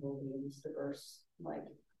good and holy and just diverse, like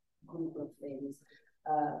group of things.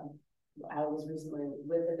 I was recently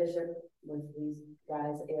with the bishop with these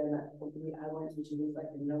guys, and I went to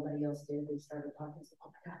genuflect and nobody else did. They started talking, so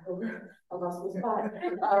oh my god, I lost my spot.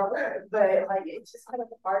 But like it's just kind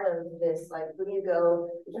of a part of this. Like when you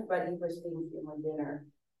talk about Eucharist being family dinner,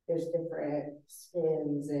 there's different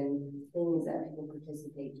spins and things that people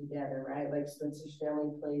participate together, right? Like Spencer's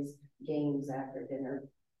family plays games after dinner.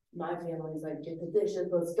 My family's like, get the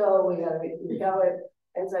dishes, let's go, we gotta get going.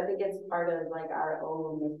 And so I think it's part of like our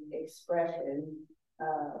own expression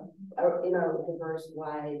in our diverse,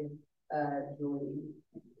 wide community.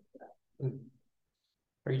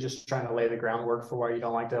 Are you just trying to lay the groundwork for why you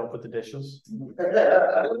don't like to help with the dishes?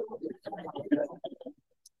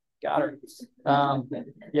 Got her.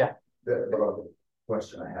 Yeah. The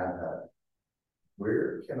question I had,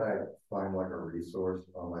 where can I find like a resource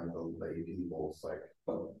on like the lay people's like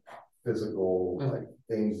physical like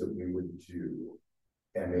things that we would do?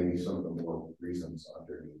 And maybe some of the more reasons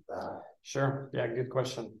underneath that. Sure. Yeah, good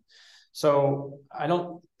question. So I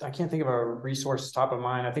can't think of a resource top of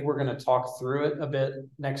mind. I think we're going to talk through it a bit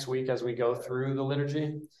next week as we go through the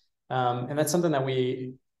liturgy. And that's something that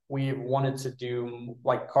we wanted to do,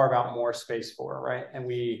 like carve out more space for, right? And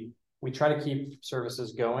we try to keep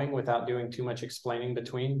services going without doing too much explaining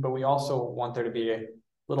between, but we also want there to be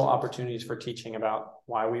little opportunities for teaching about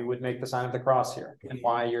why we would make the sign of the cross here and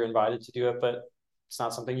why you're invited to do it, but it's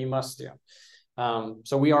not something you must do.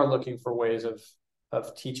 So we are looking for ways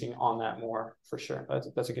of teaching on that more for sure.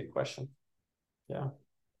 That's a good question. Yeah.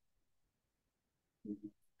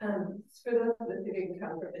 For those that didn't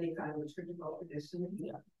come from any kind of liturgical tradition,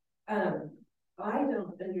 I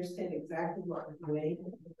don't understand exactly what way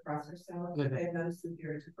to cross ourselves. But I've noticed that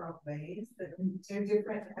there are different ways, that there are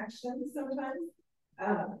different actions sometimes.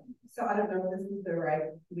 So I don't know if this is the right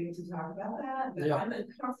way to talk about that, but I'm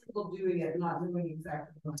uncomfortable doing it, not knowing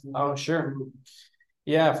exactly what. Oh, sure.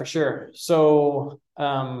 Yeah, for sure. So,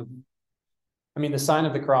 I mean, the sign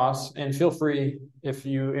of the cross, and feel free if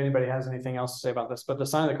anybody has anything else to say about this, but the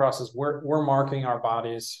sign of the cross is we're marking our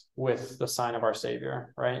bodies with the sign of our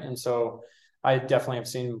Savior, right? And so I definitely have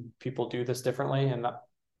seen people do this differently, and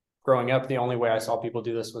growing up, the only way I saw people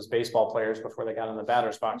do this was baseball players before they got in the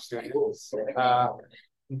batter's box doing it.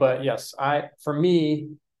 But yes, for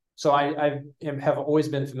me, so I have always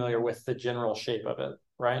been familiar with the general shape of it,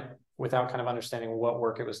 right? Without kind of understanding what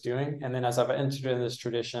work it was doing. And then as I've entered into this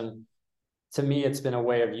tradition, to me, it's been a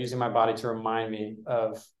way of using my body to remind me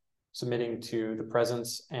of submitting to the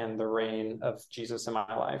presence and the reign of Jesus in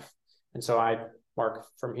my life. And so I mark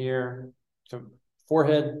from here to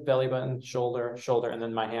forehead, belly button, shoulder, and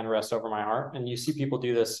then my hand rests over my heart. And you see people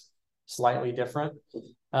do this slightly different.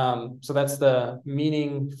 So that's the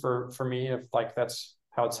meaning for me of like, that's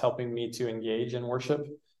how it's helping me to engage in worship.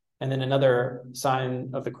 And then another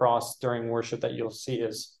sign of the cross during worship that you'll see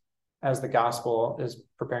is as the gospel is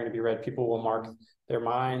preparing to be read, people will mark their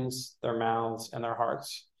minds, their mouths, and their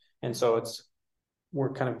hearts. And so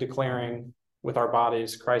we're kind of declaring with our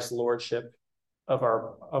bodies Christ's lordship of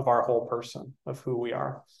our whole person, of who we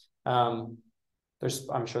are. I'm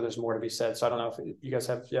sure there's more to be said. So I don't know if you guys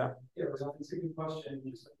have, yeah. Yeah, it's a good question.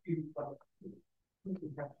 Just a few, we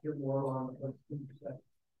can have to hear more on what you said.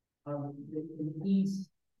 In the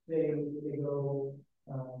East, they go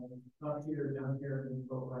up here, down here, and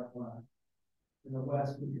go right line. In the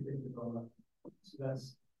West, we can think go up. So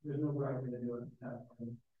there's no right way to do it that way.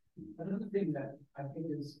 Another thing that I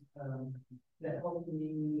think is that helped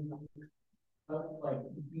me like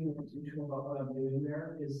being intentional about what I'm doing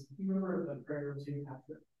there is, you remember the prayer of St.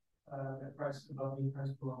 Patrick, that Christ above me,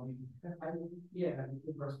 Christ below me. Yeah,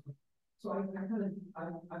 the verse. So I've done that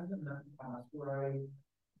in the past where I,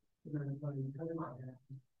 you know, when you come in my head,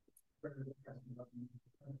 prayer of Christ above me,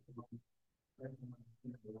 Christ below me, Christ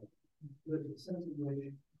below me. There's a sense in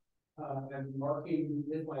which I'm marking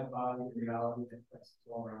with my body the reality that Christ is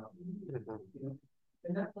all around me. You know?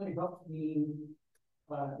 And that really helped me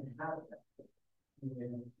inhabit that.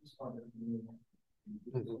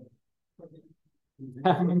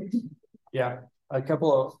 Yeah, a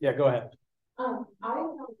couple of, yeah, go ahead. I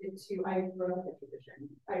found it too. I grew up in tradition.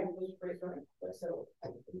 I was raised on it, so I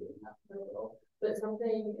didn't have a little. But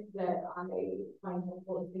something that I find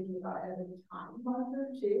helpful is thinking about it as a time marker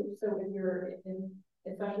too. So when you're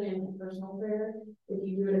especially in personal prayer, if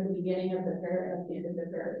you do it at the beginning of the prayer and at the end of the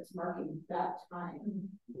prayer, it's marking that time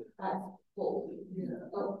as fully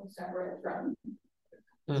separate from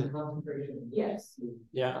concentration. Yes.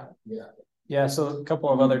 Yeah. Yeah. So a couple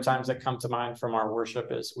of other times that come to mind from our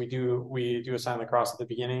worship is we do a sign of the cross at the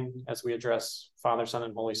beginning as we address Father, Son,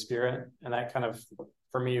 and Holy Spirit. And that kind of,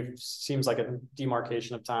 for me, seems like a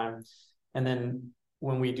demarcation of time. And then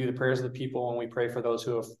when we do the prayers of the people and we pray for those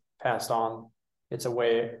who have passed on, it's a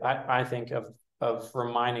way, I think, of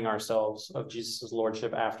reminding ourselves of Jesus'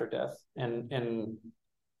 lordship after death. And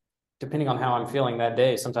depending on how I'm feeling that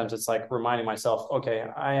day, sometimes it's like reminding myself, okay,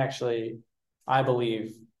 I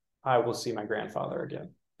believe I will see my grandfather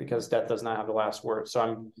again, because death does not have the last word.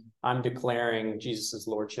 So I'm declaring Jesus'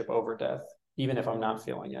 lordship over death, even if I'm not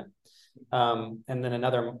feeling it. And then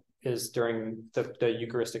another is during the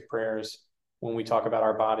Eucharistic prayers, when we talk about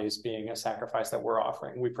our bodies being a sacrifice that we're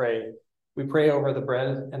offering. We pray over the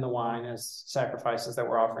bread and the wine as sacrifices that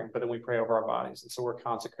we're offering, but then we pray over our bodies. And so we're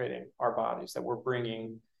consecrating our bodies, that we're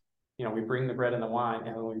bringing, we bring the bread and the wine,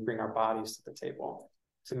 and then we bring our bodies to the table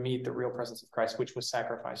to meet the real presence of Christ, which was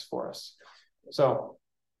sacrificed for us. So,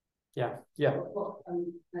 yeah. Well, I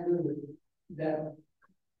know that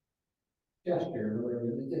gesture,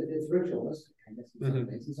 it's ritualistic, I guess, in some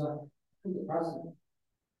ways. And so I think the Protestant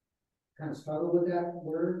kind of struggle with that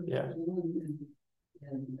word,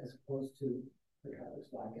 and as opposed to the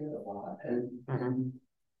Catholics like it a lot, and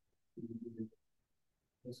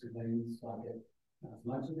Presbyterians like it not as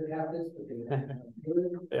much as the Catholics, but they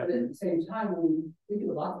but at the same time, when we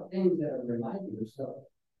do a lot of things that are reminding yourself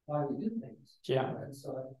why we do things. Yeah. And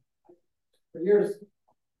so for years,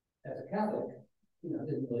 as a Catholic, didn't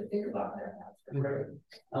really think about that. Right.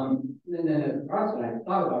 And then as a Protestant, I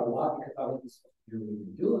thought about it a lot because I wasn't really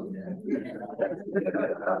doing that.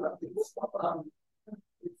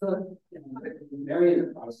 So,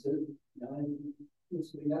 Marian Protestant, and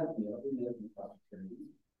so we got we live in Presbyterian,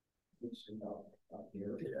 which is up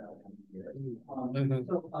here.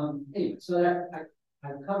 Anyway, so that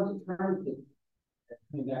I've come to terms with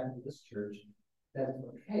coming back to this church, that it's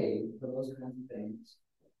okay for those kinds of things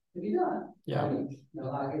to be done. Yeah. I mean, I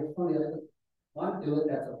get funny, want to do it,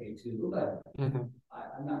 that's okay too, but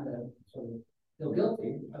I'm not going to sort of feel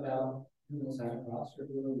guilty about doing the sign of the cross or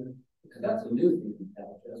doing it, because that's a new thing.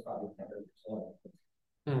 That's probably never so.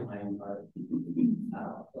 So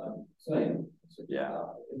anyway,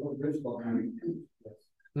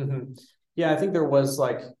 original. Yeah, I think there was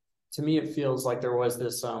to me, it feels like there was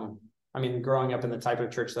this, growing up in the type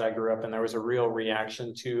of church that I grew up in, there was a real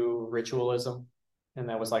reaction to ritualism, and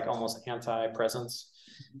that was almost anti-presence.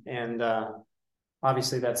 And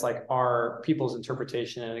obviously that's our people's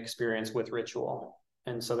interpretation and experience with ritual.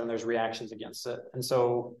 And so then there's reactions against it. And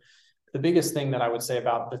so the biggest thing that I would say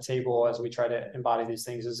about the table as we try to embody these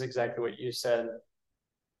things is exactly what you said.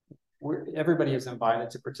 Everybody is invited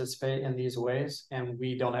to participate in these ways, and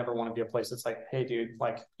we don't ever want to be a place that's like, hey dude,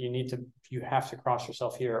 you have to cross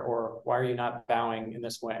yourself here, or why are you not bowing in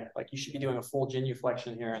this way? You should be doing a full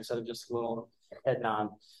genuflection here instead of just a little head nod.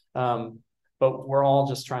 But we're all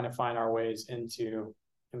just trying to find our ways into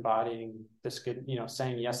embodying this good,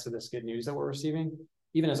 saying yes to this good news that we're receiving.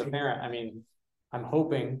 Even as a parent, I'm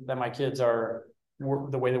hoping that my kids are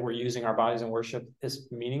the way that we're using our bodies in worship is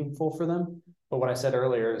meaningful for them. But what I said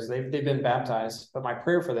earlier is they've been baptized, but my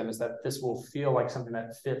prayer for them is that this will feel like something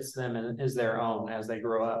that fits them and is their own as they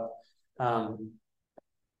grow up.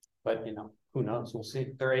 But who knows? We'll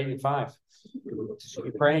see. They're 8 and 5.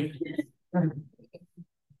 Keep praying.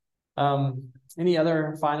 Any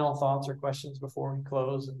other final thoughts or questions before we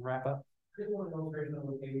close and wrap up? I just want to know if there's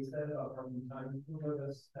what Katie said about from time to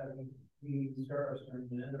notice having we start our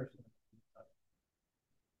sermon or something.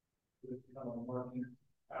 We become a marking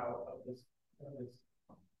out of this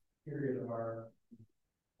period of our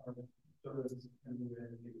service and the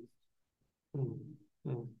I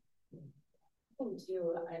think too,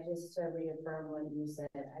 I just to reaffirm what you said,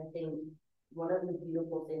 I think one of the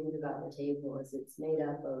beautiful things about the table is it's made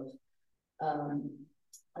up of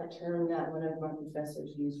a term that one of my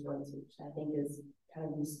professors used once, which I think is kind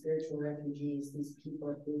of these spiritual refugees, these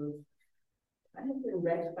people who kind of been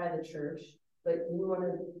wrecked by the church, but we want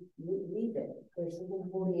to leave it. There's something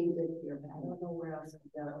holy and good here, but I don't know where else to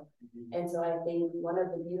go. And so I think one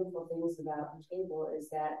of the beautiful things about the table is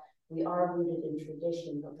that we are rooted in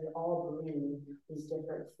tradition, but we all bring these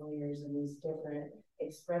different flares and these different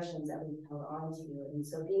expressions that we've held on to. And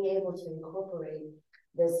so being able to incorporate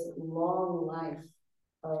this long life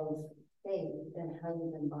of faith and how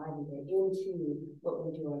you've embodied it into what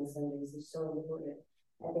we do on Sundays is so important.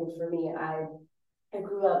 I think for me, I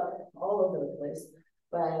grew up all over the place,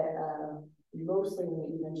 but mostly in the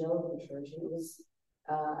evangelical church. It was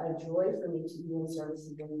a joy for me to be in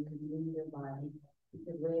services where you could move your body, you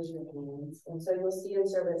could raise your hands. And so you'll see in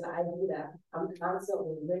service, I do that. I'm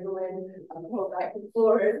constantly wiggling, I'm going back and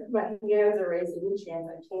forth, my hands are raising each chance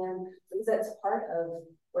I can, because that's part of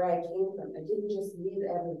where I came from. I didn't just leave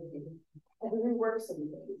everything. I had to rework some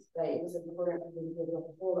things, but it was important for me to be able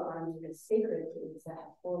to hold on to the sacred things that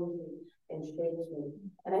have formed me and shaped me.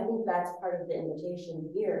 And I think that's part of the invitation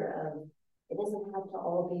here of it doesn't have to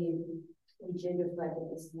all be we genuflect at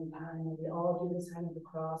the same time. We all do the sign of the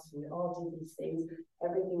cross. We all do these things.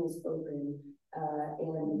 Everything is open.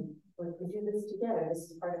 And when we do this together, this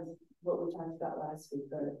is part of what we talked about last week,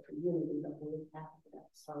 the community, the Holy Catholic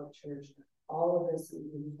Apostolic Church. All of this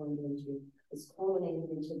we've been formed into is culminating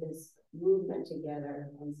into this movement together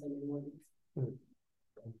on Sunday mornings.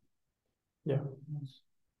 Yeah.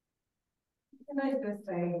 Can I just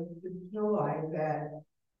say the joy that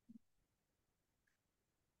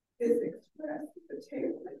is expressed at the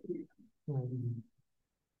table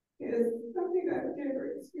is something I've never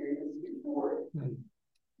experienced before. And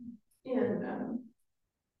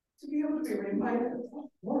to be able to be reminded of the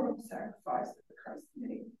moral sacrifice that Christ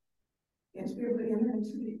made, and to be able to enter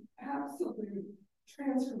into the absolute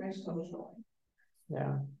transformational joy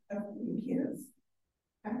of being kids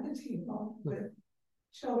at the table with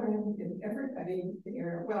children and everybody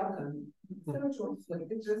there welcome so joyfully.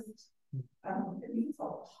 It just it means a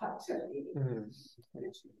lot to me.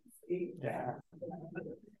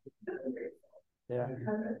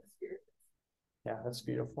 Yeah, that's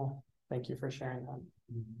beautiful. Thank you for sharing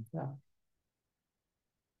that.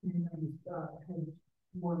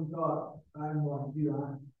 One thought I'm like you,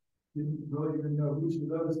 I didn't really even know which of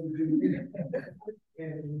those to do.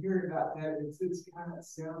 And hearing about that, it's kind of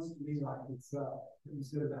sounds to me like it's you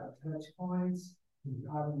said about touch points. We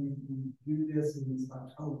do this, and it's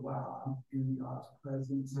like, oh wow, I'm in God's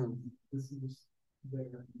presence, and this is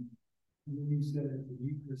there. And then you said that the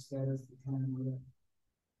Eucharist, that is the time where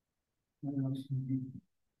should be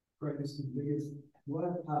greatest and biggest.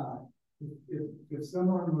 What if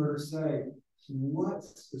someone were to say, what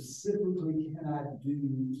specifically can I do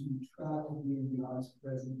to try to be in God's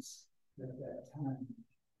presence at that time?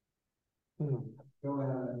 Go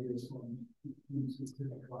out and here's one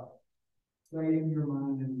specific like. Stay in your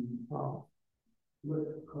mind and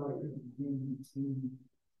look like in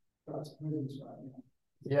God's presence right now.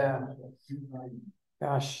 Yeah.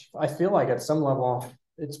 Gosh, I feel like at some level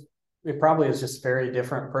it probably is just very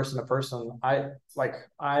different person to person. I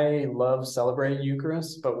love celebrating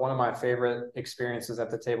Eucharist, but one of my favorite experiences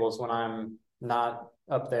at the table is when I'm not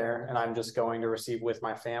up there and I'm just going to receive with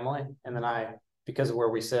my family. And then because of where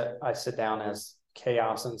we sit, I sit down as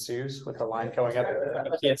chaos ensues with the line going up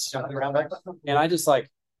and the kids jumping around back. And I just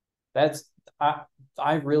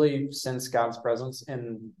I really sense God's presence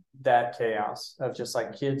in that chaos of just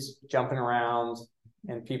like kids jumping around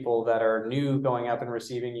and people that are new going up and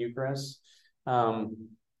receiving Eucharist. And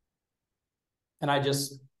I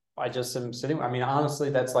just am sitting. I mean, honestly,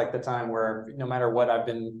 that's like the time where no matter what I've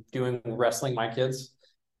been doing, wrestling my kids,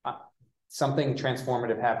 something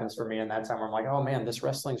transformative happens for me in that time where I'm like, oh man, this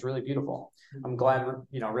wrestling is really beautiful. I'm glad,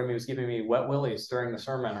 Remy was giving me wet willies during the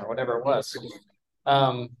sermon or whatever it was.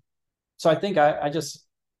 So I think I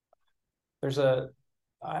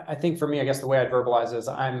think for me, I guess the way I'd verbalize is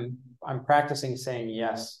I'm practicing saying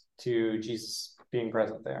yes to Jesus being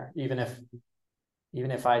present there, even if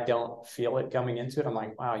I don't feel it coming into it. I'm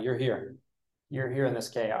like, wow, you're here in this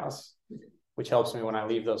chaos, which helps me when I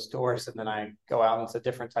leave those doors and then I go out into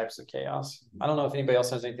different types of chaos. I don't know if anybody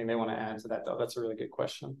else has anything they want to add to that, though. That's a really good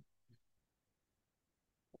question.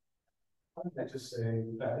 I just say,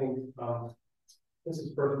 I think this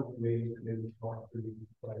is personal to me, maybe talk to me,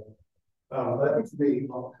 but I think for me,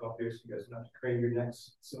 I'll talk here so you guys don't have to crane your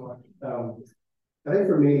necks so much. I think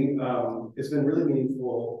for me, it's been really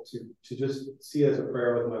meaningful to just see it as a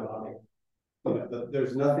prayer with my body. You know,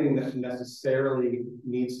 there's nothing that necessarily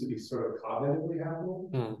needs to be sort of cognitively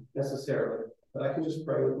happening necessarily, but I can just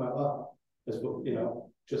pray with my body. As well, you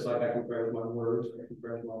know, just like I can pray with my words, I can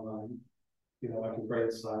pray with my mind. You know, I can pray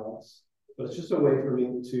in silence. But it's just a way for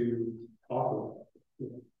me to offer. You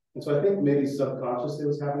know? And so I think maybe subconsciously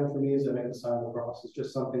what's happening for me is I make the sign of the cross. It's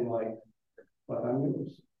just something like I'm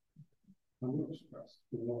yours. I'm yours, Christ.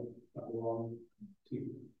 You know, I belong to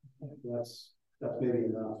you. That's maybe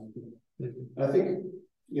enough. I think,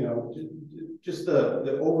 you know, just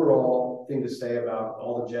the overall thing to say about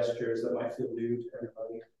all the gestures that might feel new to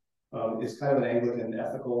everybody is kind of an Anglican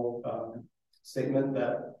ethical statement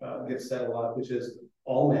that gets said a lot, which is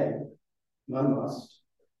all may, none must,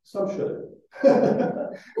 some should.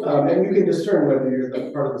 And you can discern whether you're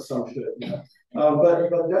the part of the some should. You know? But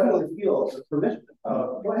definitely feel the permission.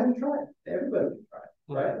 Go ahead and try it. Everybody can try it,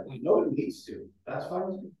 right? Nobody needs to. That's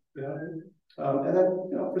fine too. You know? And then,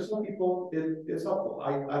 you know, for some people, it's helpful.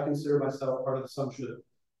 I consider myself part of the some should.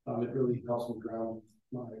 It really helps me ground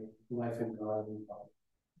my life in God and God.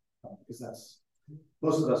 Because that's,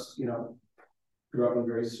 most of us, you know, grew up in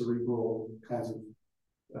very cerebral kinds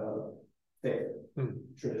of faith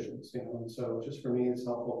traditions, you know, and so just for me, it's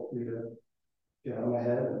helpful for me to get out of my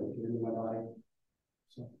head and get into my body.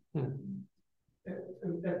 So,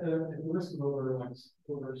 at the risk of over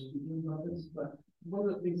speaking about this, but one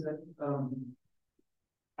of the things that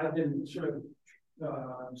I've been sort of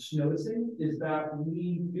just noticing is that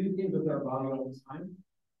we do things with our body all the time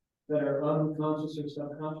that are unconscious or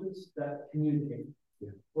subconscious that communicate.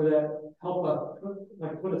 Or that help us,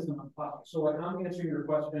 put us in a spot. So like I'm answering your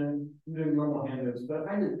question, I'm doing normal hand moves, but if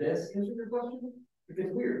I did this, answer your question, it gets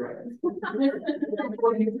weird, right?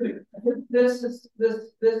 This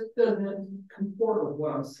doesn't comport with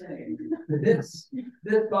what I'm saying. This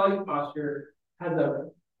body posture has a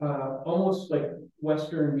almost like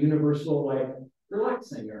Western universal like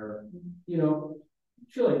relaxing or you know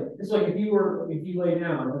chilling. It's like if you lay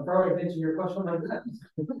down, if I answer your question like that,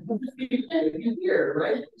 you hear,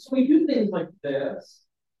 right? So we do things like this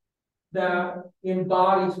that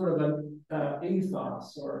embody sort of an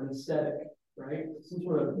ethos or an aesthetic, right? Some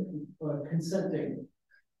sort of consenting.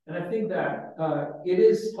 And I think that it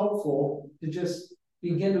is helpful to just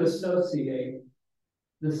begin to associate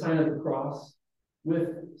the sign of the cross with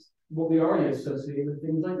what we already associate with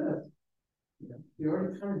things like this. You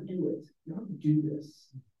already kind of do it. You don't do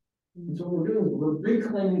this. And so what we're doing is we're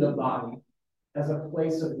reclaiming the body as a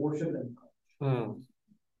place of worship and knowledge.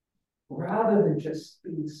 Rather than just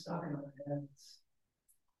being stuck in our heads.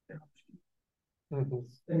 And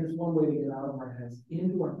there's one way to get out of our heads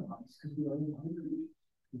into our bodies because we are hungry.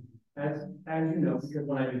 As you know, because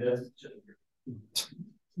when I do this, it's just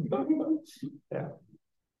yeah.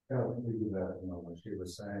 We do that, you know, what she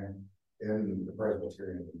was saying. In the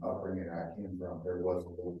Presbyterian upbringing I came from, there was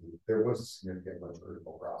a significant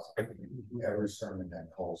liturgical process. Every sermon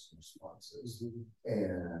had calls and responses,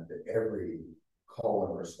 and every call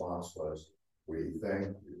and response was, "We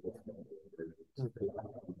thank you for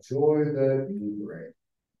the joy that you bring."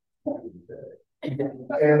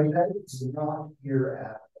 And that's not here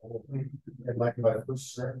at all. And like my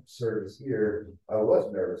first service here, I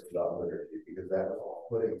was nervous about liturgy because that was all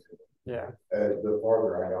putting to me. Yeah. The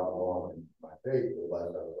farther I got along in my faith, the less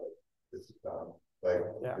I was like, this is not like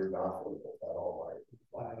you're not at all like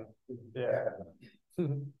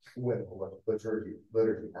when liturgy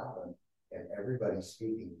happened and everybody's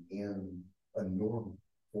speaking in a normal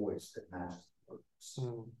voice that matches the words.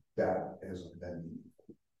 That hasn't been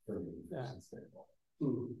for me since then.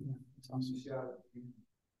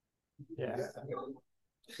 Yeah.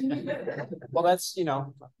 Well, that's, you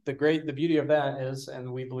know, the beauty of that is,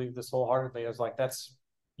 and we believe this wholeheartedly, is like, that's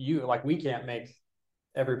you, like we can't make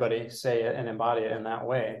everybody say it and embody it in that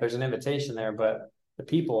way. There's an invitation there, but the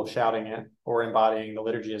people shouting it or embodying the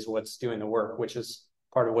liturgy is what's doing the work, which is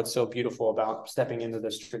part of what's so beautiful about stepping into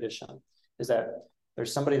this tradition, is that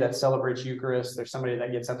there's somebody that celebrates Eucharist, there's somebody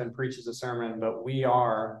that gets up and preaches a sermon, but we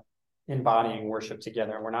are embodying worship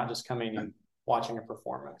together. We're not just coming and watching a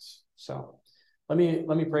performance. So let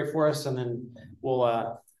me pray for us, and then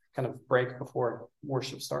we'll kind of break before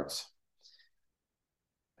worship starts.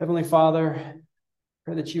 Heavenly Father,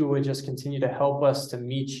 pray that you would just continue to help us to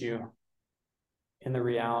meet you in the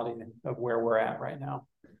reality of where we're at right now.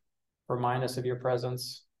 Remind us of your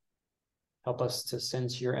presence. Help us to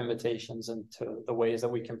sense your invitations into the ways that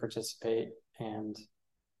we can participate and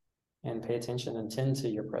pay attention and tend to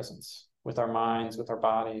your presence with our minds, with our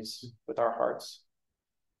bodies, with our hearts.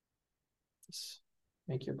 Just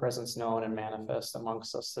make your presence known and manifest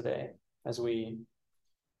amongst us today as we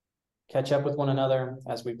catch up with one another,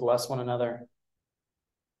 as we bless one another,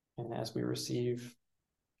 and as we receive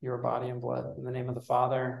your body and blood. In the name of the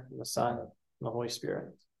Father, and the Son, and the Holy Spirit.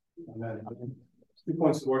 Amen. 2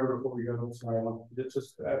 points of order before we go. Sorry,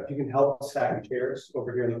 just if you can help stack chairs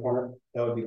over here in the corner, that would be